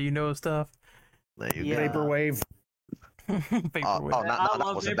about it, you know stuff. There you Yeah. go. Vaporwave. Vaporwave. Oh, I that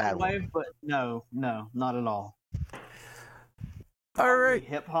love was a bad one. Vaporwave, but no, not at all. All right.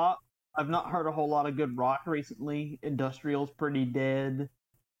 Hip hop. I've not heard a whole lot of good rock recently. Industrial's pretty dead.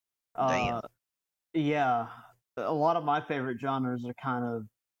 Damn. Yeah, a lot of my favorite genres are kind of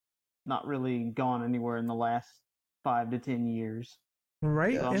not really gone anywhere in the last 5 to 10 years.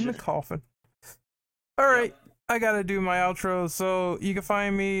 Right Yeah, in the coffin. All right. I gotta do my outro. So you can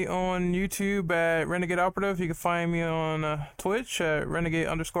find me on YouTube at Renegade Operative. You can find me on Twitch at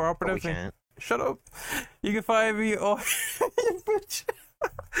Renegade_Operative. We can't. Shut up. You can find me on.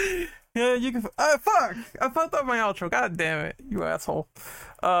 Yeah, you can. Fuck! I fucked up my outro. God damn it, you asshole.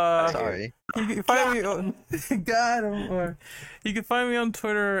 Sorry. You can find me on. God, you can find me on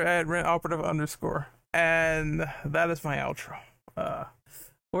Twitter at RentOperative_, and that is my outro.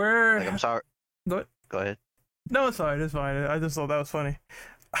 I'm sorry. Go ahead. No, it's fine. It's fine. I just thought that was funny.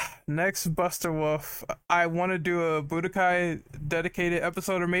 Next Buster Wolf, I want to do a Budokai dedicated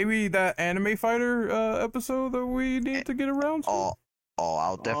episode, or maybe that Anime Fighter episode that we need to get around to. Oh,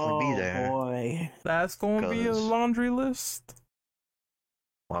 I'll definitely be there. Boy. That's going to be a laundry list.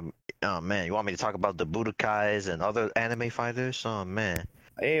 Oh man, you want me to talk about the Budokais and other anime fighters? Oh man.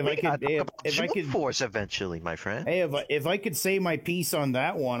 Hey, if I could Force eventually, my friend. Hey, if I could say my piece on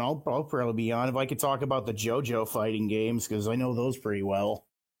that one, I'll probably be on. If I could talk about the JoJo fighting games, because I know those pretty well.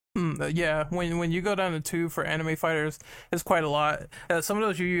 Yeah, when you go down to 2 for anime fighters, it's quite a lot. Some of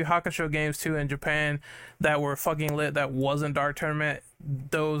those Yu Yu Hakusho games too in Japan that were fucking lit, that wasn't Dark Tournament,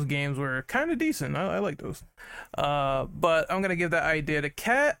 those games were kind of decent. I like those. But I'm gonna give that idea to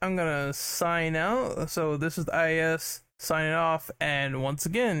Kat. I'm gonna sign out. So this is the IS signing off, and once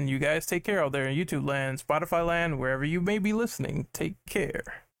again, you guys take care out there in YouTube land, Spotify land, wherever you may be listening. Take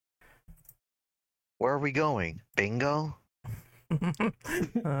care. Where are we going? Bingo?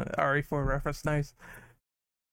 RE4 reference, nice.